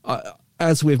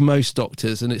as with most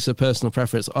Doctors, and it's a personal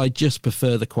preference, I just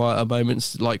prefer the quieter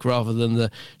moments, like rather than the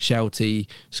shouty,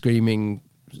 screaming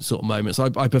sort of moments.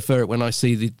 I prefer it when I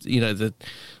see the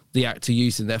actor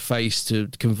using their face to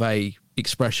convey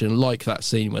expression, like that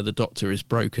scene where the Doctor is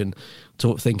broken,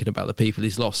 thinking about the people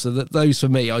he's lost. So that those, for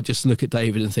me, I just look at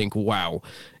David and think, wow,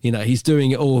 he's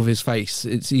doing it all with his face.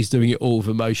 He's doing it all with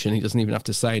emotion. He doesn't even have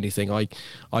to say anything.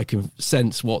 I can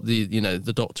sense what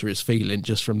the Doctor is feeling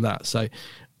just from that. So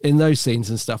in those scenes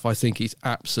and stuff, I think he's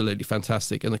absolutely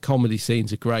fantastic, and the comedy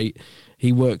scenes are great.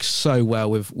 He works so well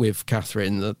with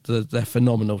Catherine. They're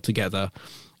phenomenal together.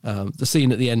 The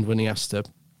scene at the end when he has to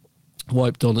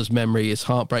wipe Donna's memory is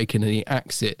heartbreaking, and he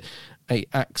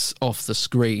acts off the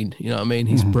screen. You know what I mean?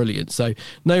 He's brilliant. So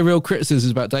no real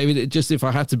criticisms about David. It just, if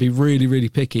I had to be really, really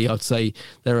picky, I'd say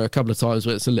there are a couple of times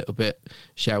where it's a little bit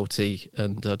shouty,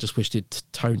 and I just wished he'd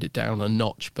toned it down a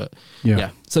notch. But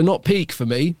yeah. So not peak for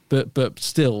me, but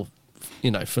still,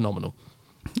 phenomenal.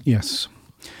 Yes.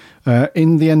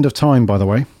 In The End of Time, by the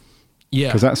way. Yeah.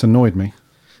 Because that's annoyed me.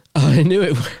 I knew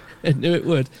it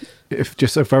would. If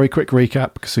just a very quick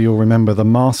recap, so you'll remember the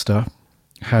Master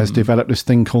has developed this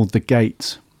thing called the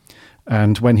Gate,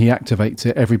 and when he activates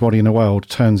it, everybody in the world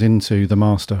turns into the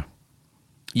Master.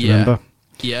 Remember?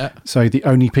 Yeah. So the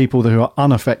only people who are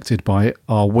unaffected by it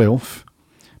are Wilf,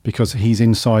 because he's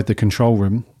inside the control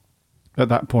room at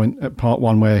that point, at part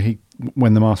 1,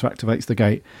 when the Master activates the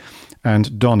Gate,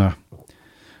 and Donna,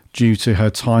 due to her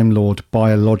Time Lord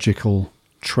biological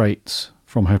traits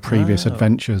from her previous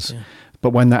adventures. Yeah. But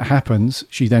when that happens,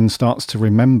 she then starts to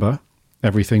remember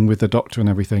everything with the Doctor and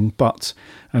everything. But,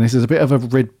 and this is a bit of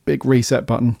a big reset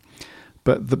button,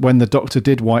 but when the Doctor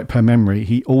did wipe her memory,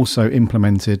 he also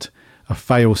implemented a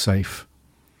failsafe,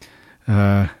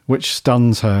 which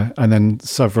stuns her and then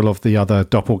several of the other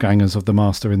doppelgangers of the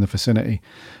Master in the vicinity.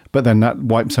 But then that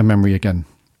wipes her memory again.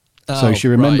 So she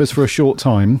remembers for a short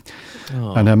time,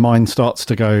 and her mind starts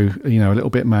to go, a little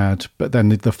bit mad. But then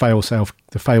the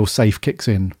fail-safe kicks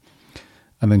in,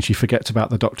 and then she forgets about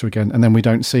the Doctor again, and then we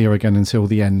don't see her again until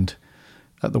the end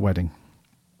at the wedding.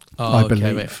 I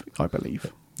believe.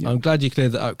 Yeah. I'm glad you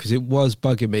cleared that up, because it was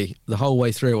bugging me the whole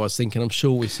way through. I was thinking, I'm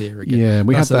sure we see her again. Yeah,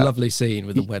 That's a lovely scene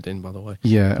with the wedding, by the way.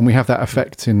 Yeah, and we have that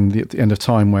effect in the End of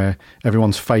Time where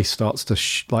everyone's face starts to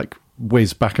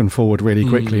whiz back and forward really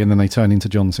quickly, and then they turn into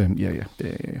John Sim. Yeah.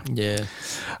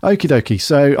 Okie dokie.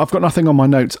 So I've got nothing on my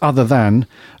notes other than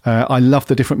I love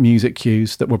the different music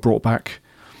cues that were brought back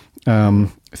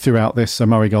throughout this. So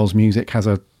Murray Gold's music has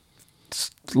a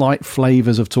slight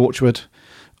flavours of Torchwood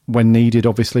when needed,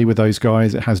 obviously, with those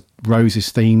guys. It has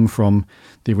Rose's theme from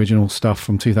the original stuff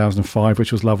from 2005,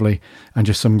 which was lovely, and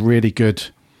just some really good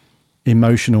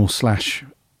emotional /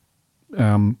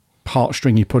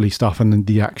 heartstringy pulley stuff, and then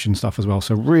the action stuff as well.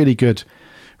 So really good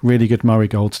Murray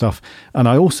Gold stuff. And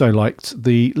I also liked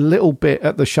the little bit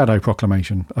at the Shadow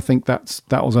Proclamation. I think that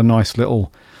was a nice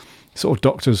little sort of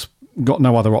Doctor's got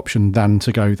no other option than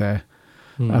to go there.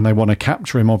 And they want to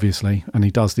capture him, obviously, and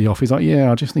he does the off. He's like,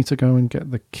 I just need to go and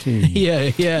get the key. yeah,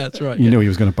 that's right. You knew he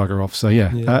was going to bugger off. So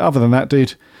other than that,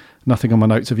 dude, nothing on my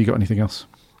notes. Have you got anything else?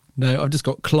 No, I've just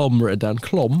got Clom written down.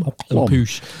 Clom. And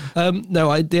Poosh.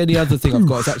 The only other thing I've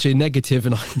got is actually a negative,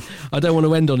 and I don't want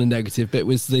to end on a negative, but it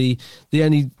was the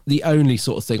only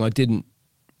sort of thing I didn't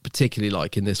particularly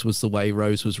like in this was the way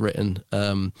Rose was written,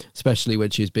 especially when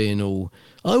she was being all,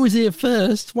 I was here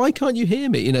first, why can't you hear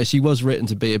me? She was written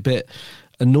to be a bit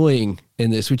annoying in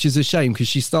this, which is a shame, because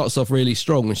she starts off really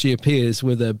strong and she appears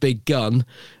with a big gun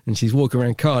and she's walking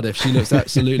around Cardiff. She looks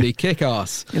absolutely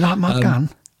kick-ass. You like my gun?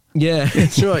 Yeah,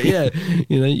 that's right. Yeah,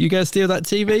 you going to steal that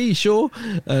TV? Sure.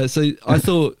 So I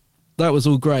thought that was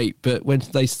all great, but when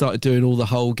they started doing all the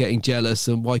whole getting jealous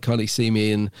and why can't he see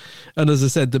me, and as I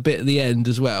said, the bit at the end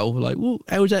as well, like, well,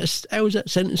 how was that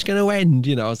sentence going to end?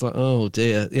 I was like, oh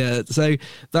dear. Yeah. So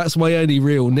that's my only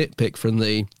real nitpick from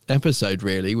the episode,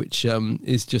 really, which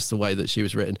is just the way that she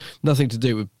was written. Nothing to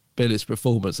do with Billy's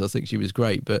performance. I think she was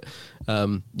great, but I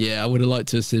would have liked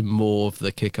to have seen more of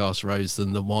the kick-ass Rose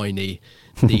than the whiny,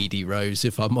 needy Rose,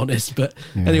 if I'm honest. But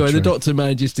anyway, the Doctor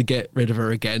manages to get rid of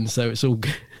her again, so it's all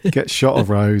good. Get shot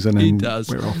of Rose and then he does.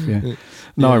 We're off.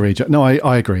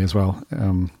 I agree as well.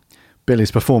 Billy's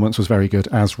performance was very good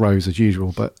as Rose as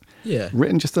usual, but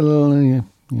written just a little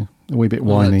a wee bit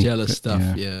whiny, jealous stuff.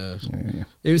 Yeah.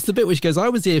 It was the bit which goes, I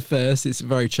was here first. It's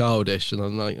very childish, and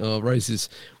I'm like, oh, Rose is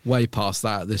way past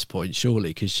that at this point, surely,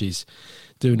 because she's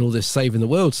doing all this saving the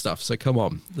world stuff. So come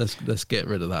on, let's get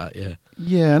rid of that.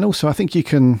 Yeah, and also I think you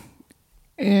can,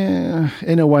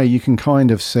 in a way, you can kind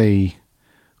of see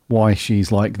why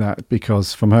she's like that,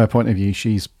 because from her point of view,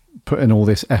 she's put in all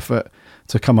this effort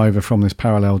to come over from this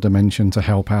parallel dimension to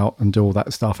help out and do all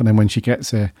that stuff, and then when she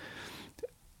gets here,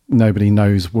 nobody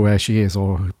knows where she is,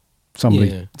 or some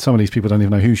of these people don't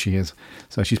even know who she is,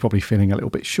 so she's probably feeling a little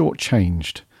bit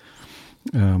shortchanged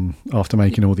after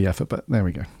making all the effort. But there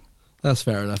we go. That's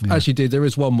fair enough. Actually, dude, there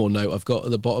is one more note I've got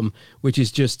at the bottom, which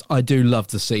is just, I do love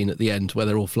the scene at the end where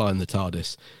they're all flying the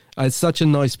TARDIS. It's such a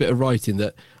nice bit of writing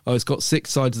that it's got 6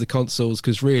 sides of the consoles,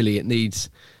 because really it needs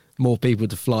more people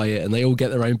to fly it, and they all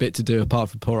get their own bit to do apart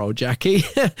from poor old Jackie.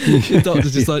 The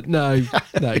Doctor's just like, no,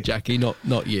 Jackie, not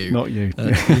you. Not you.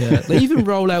 Yeah. They even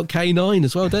roll out K9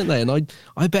 as well, don't they? And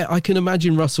I bet I can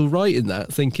imagine Russell writing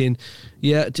that, thinking,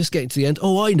 yeah, just getting to the end.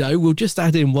 Oh, I know, we'll just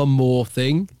add in one more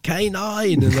thing,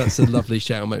 K9, and that's a lovely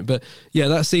shout moment. But yeah,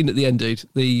 that scene at the end,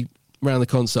 dude, around the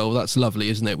console, that's lovely,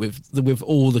 isn't it? With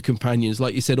all the companions,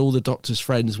 like you said, all the Doctor's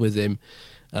friends with him,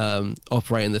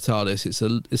 operating the TARDIS.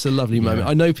 It's a lovely moment.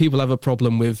 I know people have a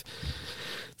problem with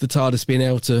the TARDIS being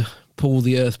able to pull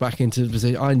the Earth back into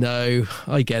position. I know,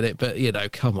 I get it, but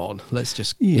come on, let's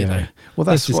just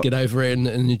let's just get over it and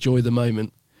enjoy the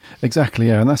moment. Exactly,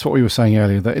 yeah, and that's what we were saying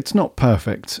earlier, that it's not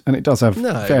perfect, and it does have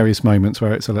various moments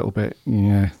where it's a little bit,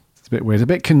 it's a bit weird, a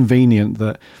bit convenient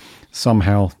that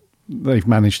somehow they've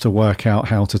managed to work out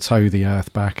how to tow the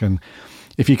Earth back. And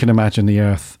if you can imagine the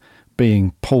Earth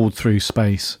being pulled through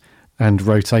space and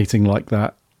rotating like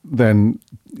that, then,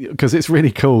 because it's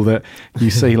really cool that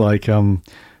you see like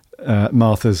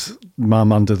Martha's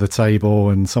mum under the table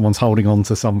and someone's holding on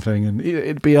to something, and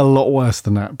it'd be a lot worse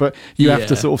than that, but you have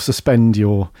to sort of suspend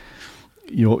your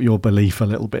belief a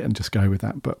little bit and just go with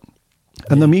that. But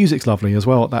the music's lovely as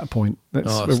well at that point.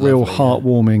 It's a real lovely,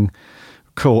 heartwarming,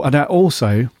 cool. And that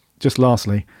also, just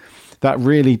lastly, that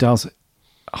really does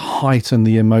heighten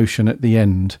the emotion at the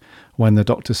end when the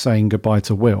Doctor's saying goodbye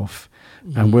to Wilf,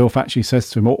 and Wilf actually says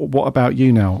to him, "What about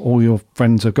you now? All your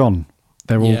friends are gone.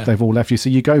 They've all left you." So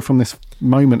you go from this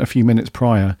moment a few minutes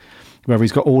prior, where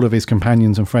he's got all of his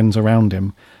companions and friends around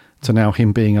him, to now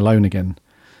him being alone again.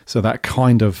 So that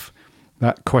kind of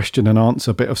that question and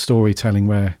answer bit of storytelling,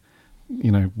 where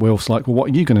Wilf's like, "Well,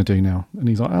 what are you going to do now?" And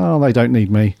he's like, "Oh, they don't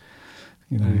need me,"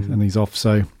 and he's off.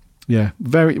 So yeah,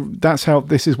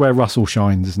 this is where Russell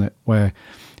shines, isn't it? Where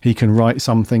he can write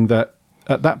something that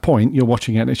at that point you're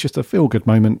watching it and it's just a feel-good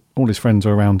moment. All his friends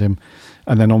are around him.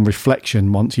 And then on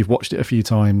reflection, once you've watched it a few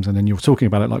times and then you're talking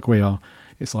about it like we are,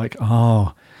 it's like,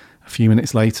 a few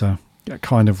minutes later, it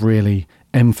kind of really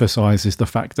emphasises the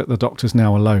fact that the Doctor's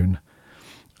now alone.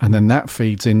 And then that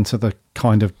feeds into the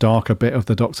kind of darker bit of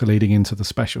the Doctor leading into the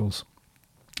specials.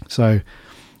 So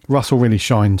Russell really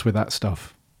shines with that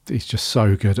stuff. He's just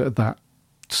so good at that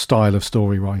style of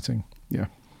story writing. Yeah.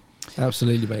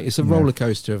 Absolutely, mate. It's a roller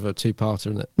coaster of a two-parter,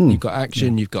 isn't it? You've got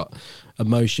action, you've got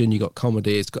emotion, you've got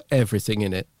comedy. It's got everything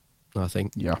in it, I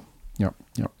think. Yeah.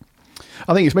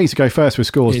 I think it's me to go first with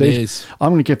scores, Steve. It is.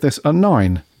 I'm going to give this a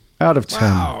 9 out of 10.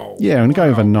 Wow. Yeah, I'm going to go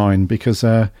with a 9 because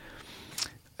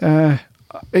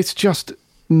it's just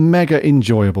mega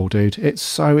enjoyable, dude. It's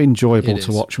so enjoyable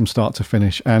to watch from start to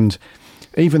finish. And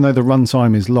even though the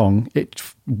runtime is long, it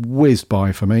whizzed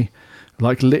by for me.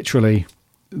 Like literally,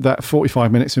 that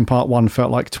 45 minutes in part 1 felt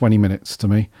like 20 minutes to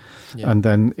me. Yeah. And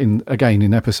then in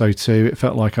episode 2, it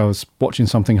felt like I was watching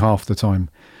something half the time.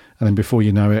 And then before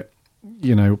you know it,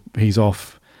 he's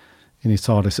off in his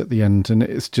TARDIS at the end. And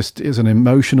it's an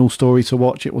emotional story to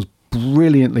watch. It was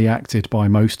brilliantly acted by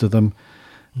most of them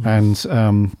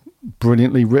and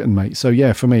brilliantly written, mate. So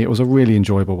yeah, for me, it was a really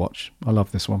enjoyable watch. I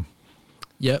love this one.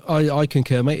 Yeah, I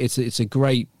concur, mate. It's a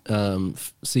great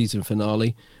season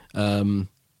finale.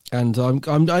 And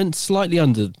I'm slightly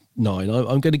under 9.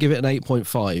 I'm going to give it an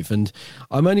 8.5, and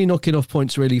I'm only knocking off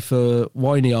points really for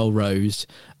whiny old Rose.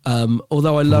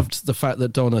 Although I loved the fact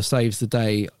that Donna saves the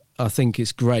day. I think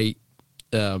it's great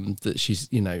that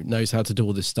she's knows how to do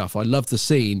all this stuff. I love the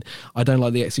scene. I don't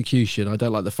like the execution. I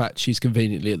don't like the fact she's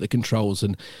conveniently at the controls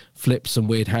and flips some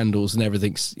weird handles and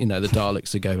everything's the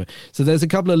Daleks are going. So there's a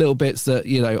couple of little bits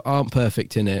that aren't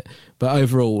perfect in it, but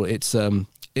overall it's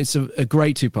a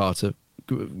great two-parter.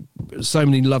 So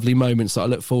many lovely moments that I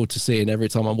look forward to seeing every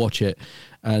time I watch it,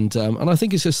 and I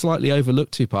think it's a slightly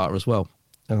overlooked two-parter as well.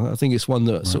 I think it's one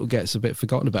that sort of gets a bit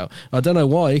forgotten about. I don't know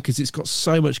why, because it's got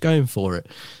so much going for it.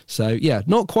 So yeah,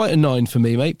 not quite a 9 for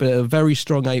me, mate, but a very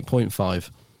strong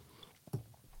 8.5.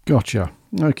 Gotcha.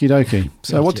 Okie dokie.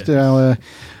 So what did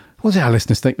our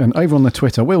listeners think then? Over on the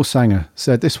Twitter, Will Sanger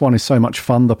said, "This one is so much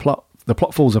fun. The plot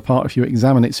falls apart if you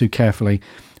examine it too carefully.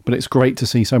 But it's great to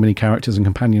see so many characters and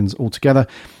companions all together.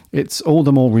 It's all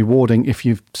the more rewarding if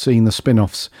you've seen the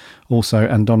spin-offs also,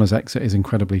 and Donna's exit is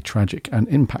incredibly tragic and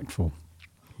impactful."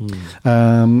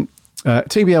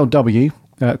 TBLW,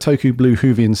 Toku Blue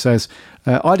Hoovian says,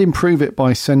 "I'd improve it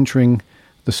by centering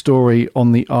the story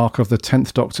on the arc of the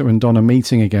 10th Doctor and Donna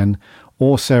meeting again,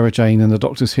 or Sarah Jane and the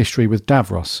Doctor's history with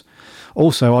Davros.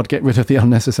 Also, I'd get rid of the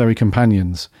unnecessary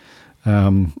companions.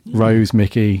 Rose,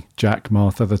 Mickey, Jack,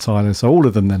 Martha, the Tylers, so all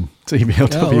of them then,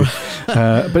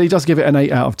 TBLW. But he does give it an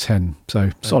 8 out of 10, so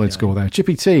solid score there.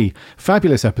 Chippy T,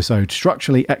 fabulous episode,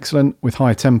 structurally excellent with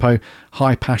high tempo,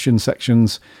 high passion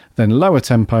sections, then lower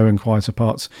tempo and quieter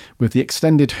parts with the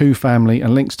extended Who family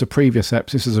and links to previous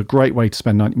eps. This is a great way to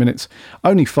spend 90 minutes.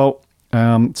 Only fault,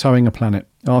 towing a planet.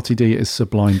 RTD is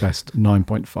sublime best,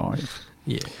 9.5.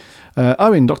 Yeah.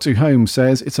 Owen, Dr. Who Holmes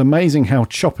says, it's amazing how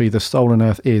choppy the Stolen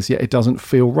Earth is, yet it doesn't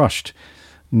feel rushed.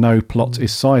 No plot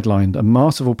is sidelined. A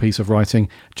masterful piece of writing.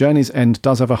 Journey's End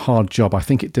does have a hard job. I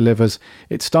think it delivers.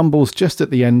 It stumbles just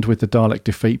at the end with the Dalek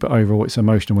defeat, but overall it's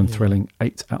emotional and thrilling.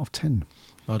 8 out of 10.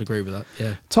 I'd agree with that,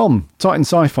 yeah. Tom, Titan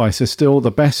Sci-Fi says, still the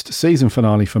best season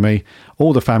finale for me.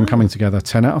 All the fam coming together.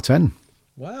 10 out of 10.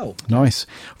 Wow. Nice.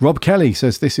 Rob Kelly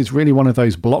says this is really one of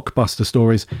those blockbuster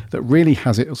stories that really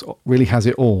has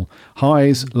it all.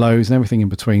 Highs, lows and everything in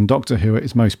between. Doctor Who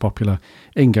is most popular,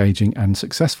 engaging and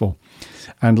successful.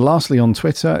 And lastly on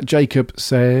Twitter, Jacob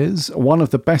says one of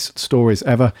the best stories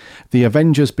ever. The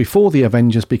Avengers before the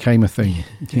Avengers became a thing.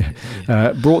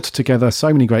 Brought together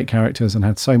so many great characters and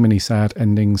had so many sad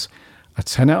endings. A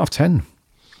 10 out of 10.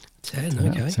 10,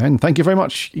 okay. 10. Thank you very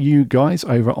much, you guys,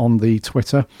 over on the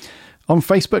Twitter. On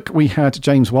Facebook, we had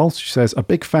James Walsh, who says, a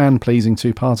big fan, pleasing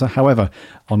two-parter. However,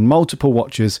 on multiple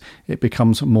watches, it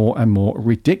becomes more and more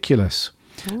ridiculous.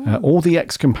 All the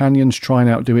ex-companions try and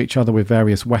outdo each other with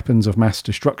various weapons of mass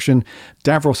destruction.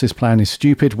 Davros's plan is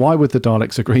stupid. Why would the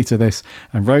Daleks agree to this?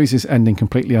 And Rose's ending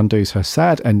completely undoes her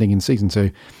sad ending in season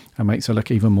 2 and makes her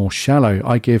look even more shallow.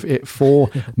 I give it 4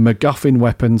 MacGuffin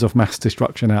weapons of mass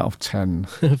destruction out of 10.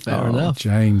 Fair enough.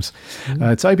 James.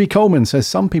 Toby Coleman says,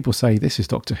 some people say this is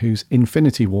Doctor Who's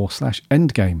Infinity War /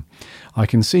 Endgame. I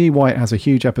can see why it has a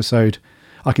huge episode.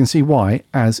 I can see why,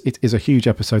 as it is a huge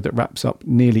episode that wraps up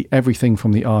nearly everything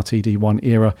from the RTD1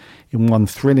 era in one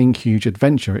thrilling, huge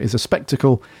adventure. It is a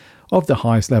spectacle of the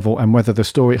highest level, and whether the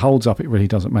story holds up, it really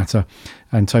doesn't matter.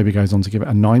 And Toby goes on to give it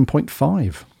a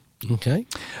 9.5. Okay.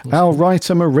 Our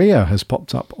writer Maria has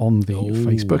popped up on the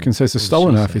Facebook and says the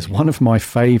Stolen Earth is one of my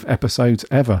fave episodes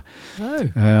ever.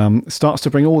 Starts to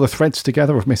bring all the threads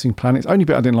together of missing planets. Only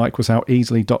bit I didn't like was how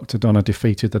easily Dr. Donna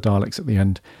defeated the Daleks at the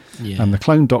end. And the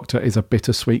Clone Doctor is a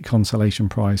bittersweet consolation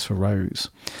prize for Rose.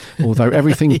 Although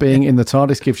everything being in the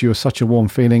TARDIS gives you such a warm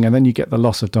feeling, and then you get the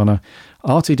loss of Donna,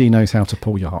 RTD knows how to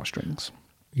pull your heartstrings.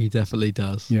 He definitely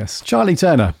does. Yes. Charlie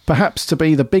Turner, perhaps to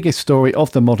be the biggest story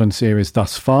of the modern series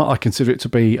thus far. I consider it to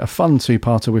be a fun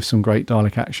two-parter with some great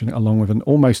Dalek action, along with an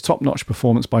almost top-notch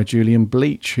performance by Julian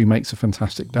Bleach, who makes a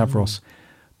fantastic Davros.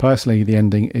 Personally, the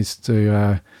ending is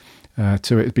to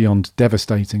it beyond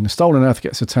devastating. The Stolen Earth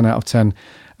gets a 10 out of 10,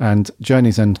 and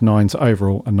Journey's End 9 to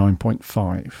overall a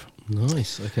 9.5.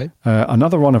 Nice, okay.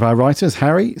 Another one of our writers,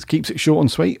 Harry, keeps it short and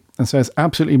sweet and says,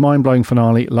 absolutely mind-blowing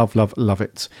finale, love, love, love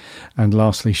it. And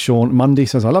lastly, Sean Mundy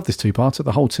says, I love this two-parter.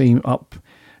 The whole team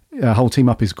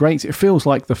up is great. It feels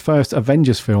like the first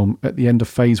Avengers film at the end of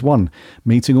phase 1,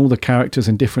 meeting all the characters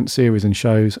in different series and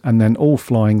shows, and then all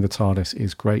flying the TARDIS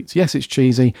is great. Yes, it's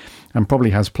cheesy and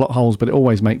probably has plot holes, but it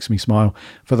always makes me smile.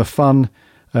 For the fun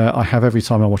I have every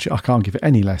time I watch it, I can't give it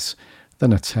any less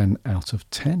than a 10 out of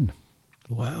 10.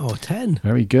 Wow, 10.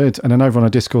 Very good. And then over on a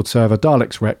Discord server,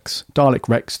 Dalek Rex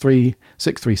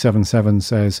 36377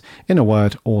 says, in a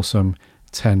word, awesome,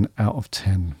 10 out of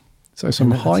 10. So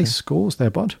some high scores there,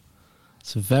 bud.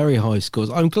 Some very high scores.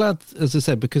 I'm glad, as I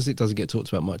said, because it doesn't get talked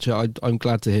about much, I'm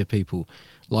glad to hear people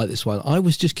like this one. I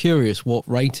was just curious what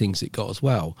ratings it got as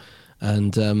well.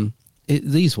 And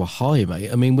these were high,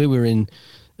 mate. I mean, we were at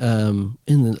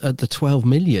the 12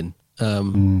 million.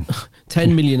 10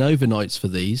 million overnights for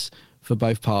these. For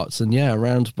both parts, and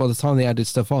around, by the time they added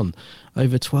stuff on,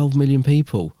 over 12 million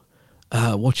people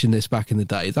watching this back in the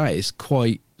day. That is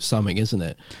quite something, isn't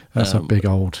it? That's a big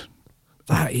old.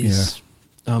 That is.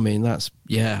 Yeah. I mean, that's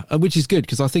which is good,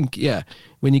 because I think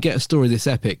when you get a story this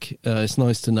epic, it's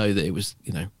nice to know that it was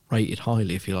rated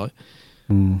highly, if you like.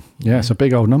 It's a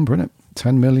big old number, isn't it?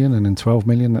 10 million and then 12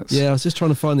 million. That's I was just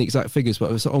trying to find the exact figures,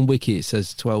 but it was on Wiki. It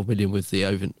says 12 million with the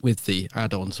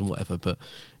add-ons and whatever, but.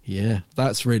 Yeah,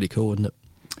 that's really cool, isn't it?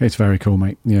 It's very cool,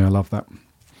 mate. Yeah, I love that.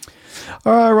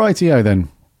 All rightio then.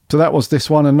 So that was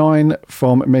this one, a 9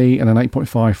 from me and an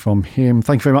 8.5 from him.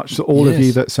 Thank you very much to all of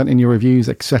you that sent in your reviews,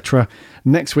 etc.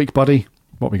 Next week, buddy,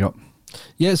 what we got?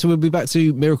 Yeah, so we'll be back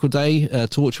to Miracle Day,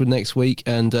 Torchwood next week,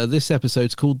 and this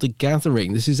episode's called The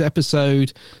Gathering. This is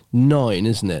episode 9,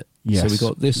 isn't it? Yes. So we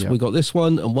got this. We got this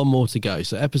one and one more to go.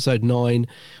 So episode 9,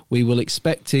 we will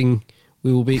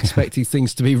be expecting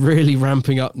things to be really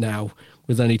ramping up now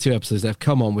with only 2 episodes left.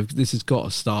 Come on, this has got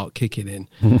to start kicking in.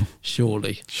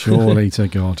 Surely. Surely to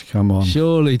God, come on.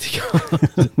 Surely to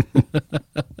God.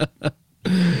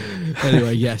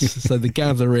 Anyway, yes. So The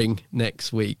Gathering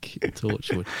next week,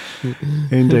 Torchwood.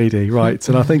 Indeedy. Right.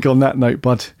 And I think on that note,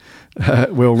 Bud,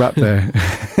 we'll wrap there.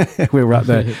 We'll wrap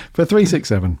there for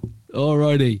 367.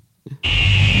 Alrighty.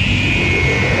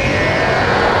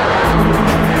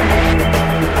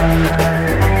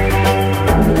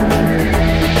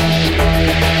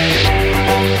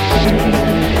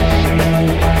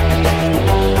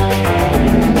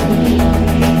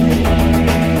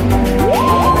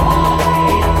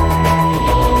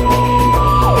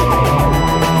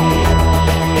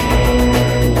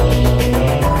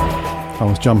 I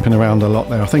was jumping around a lot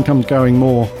there. I think I'm going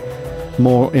more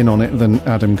in on it than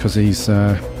Adam because he's...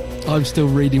 I'm still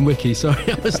reading Wiki.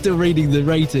 Sorry, I was still reading the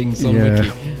ratings on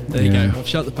Wiki. There you go. I've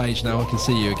shut the page now. I can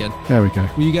see you again. There we go.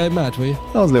 Were you going mad, were you?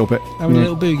 I was a little bit. Having a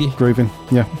little boogie. Grooving,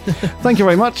 yeah. Thank you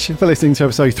very much for listening to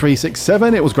episode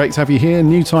 367. It was great to have you here.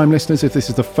 New time listeners, if this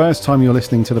is the first time you're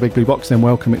listening to the Big Blue Box, then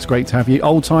welcome. It's great to have you.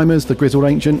 Old timers, the grizzled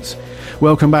ancients,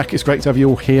 welcome back. It's great to have you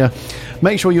all here.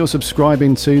 Make sure you're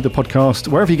subscribing to the podcast.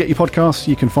 Wherever you get your podcasts,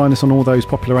 you can find us on all those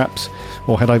popular apps,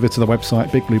 or head over to the website,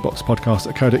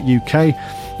 bigblueboxpodcast.co.uk.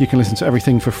 You can listen to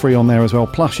everything for free on there as well.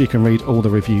 Plus, you can read all the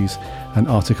reviews and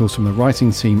articles from the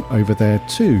writing team over there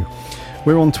too.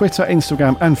 We're on Twitter,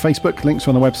 Instagram and Facebook. Links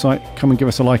are on the website. Come and give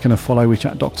us a like and a follow. We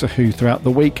chat Doctor Who throughout the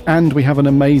week. And we have an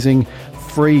amazing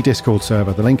free Discord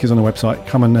server. The link is on the website.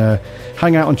 Come and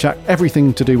hang out and chat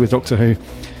everything to do with Doctor Who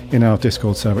in our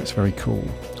Discord server. It's very cool.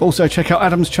 Also, check out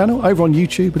Adam's channel over on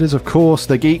YouTube. It is, of course,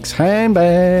 The Geeks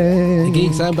Handbag. The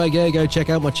Geeks Handbag, yeah. Go check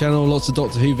out my channel. Lots of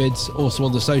Doctor Who vids. Also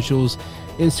on the socials.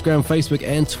 Instagram, Facebook,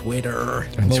 and Twitter.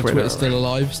 Twitter's still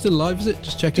alive. Still alive, is it?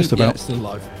 Just checking. Just about. Yeah, it's still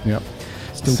alive. Yep.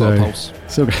 Still got a pulse.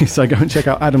 So go and check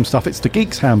out Adam's stuff. It's The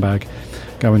Geeks Handbag.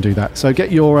 Go and do that. So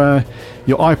get your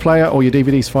iPlayer or your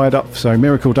DVDs fired up. So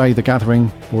Miracle Day, The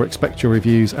Gathering, or expect your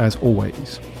reviews as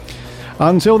always.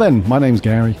 Until then, my name's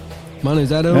Gary. My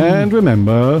name's Adam. And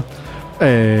remember...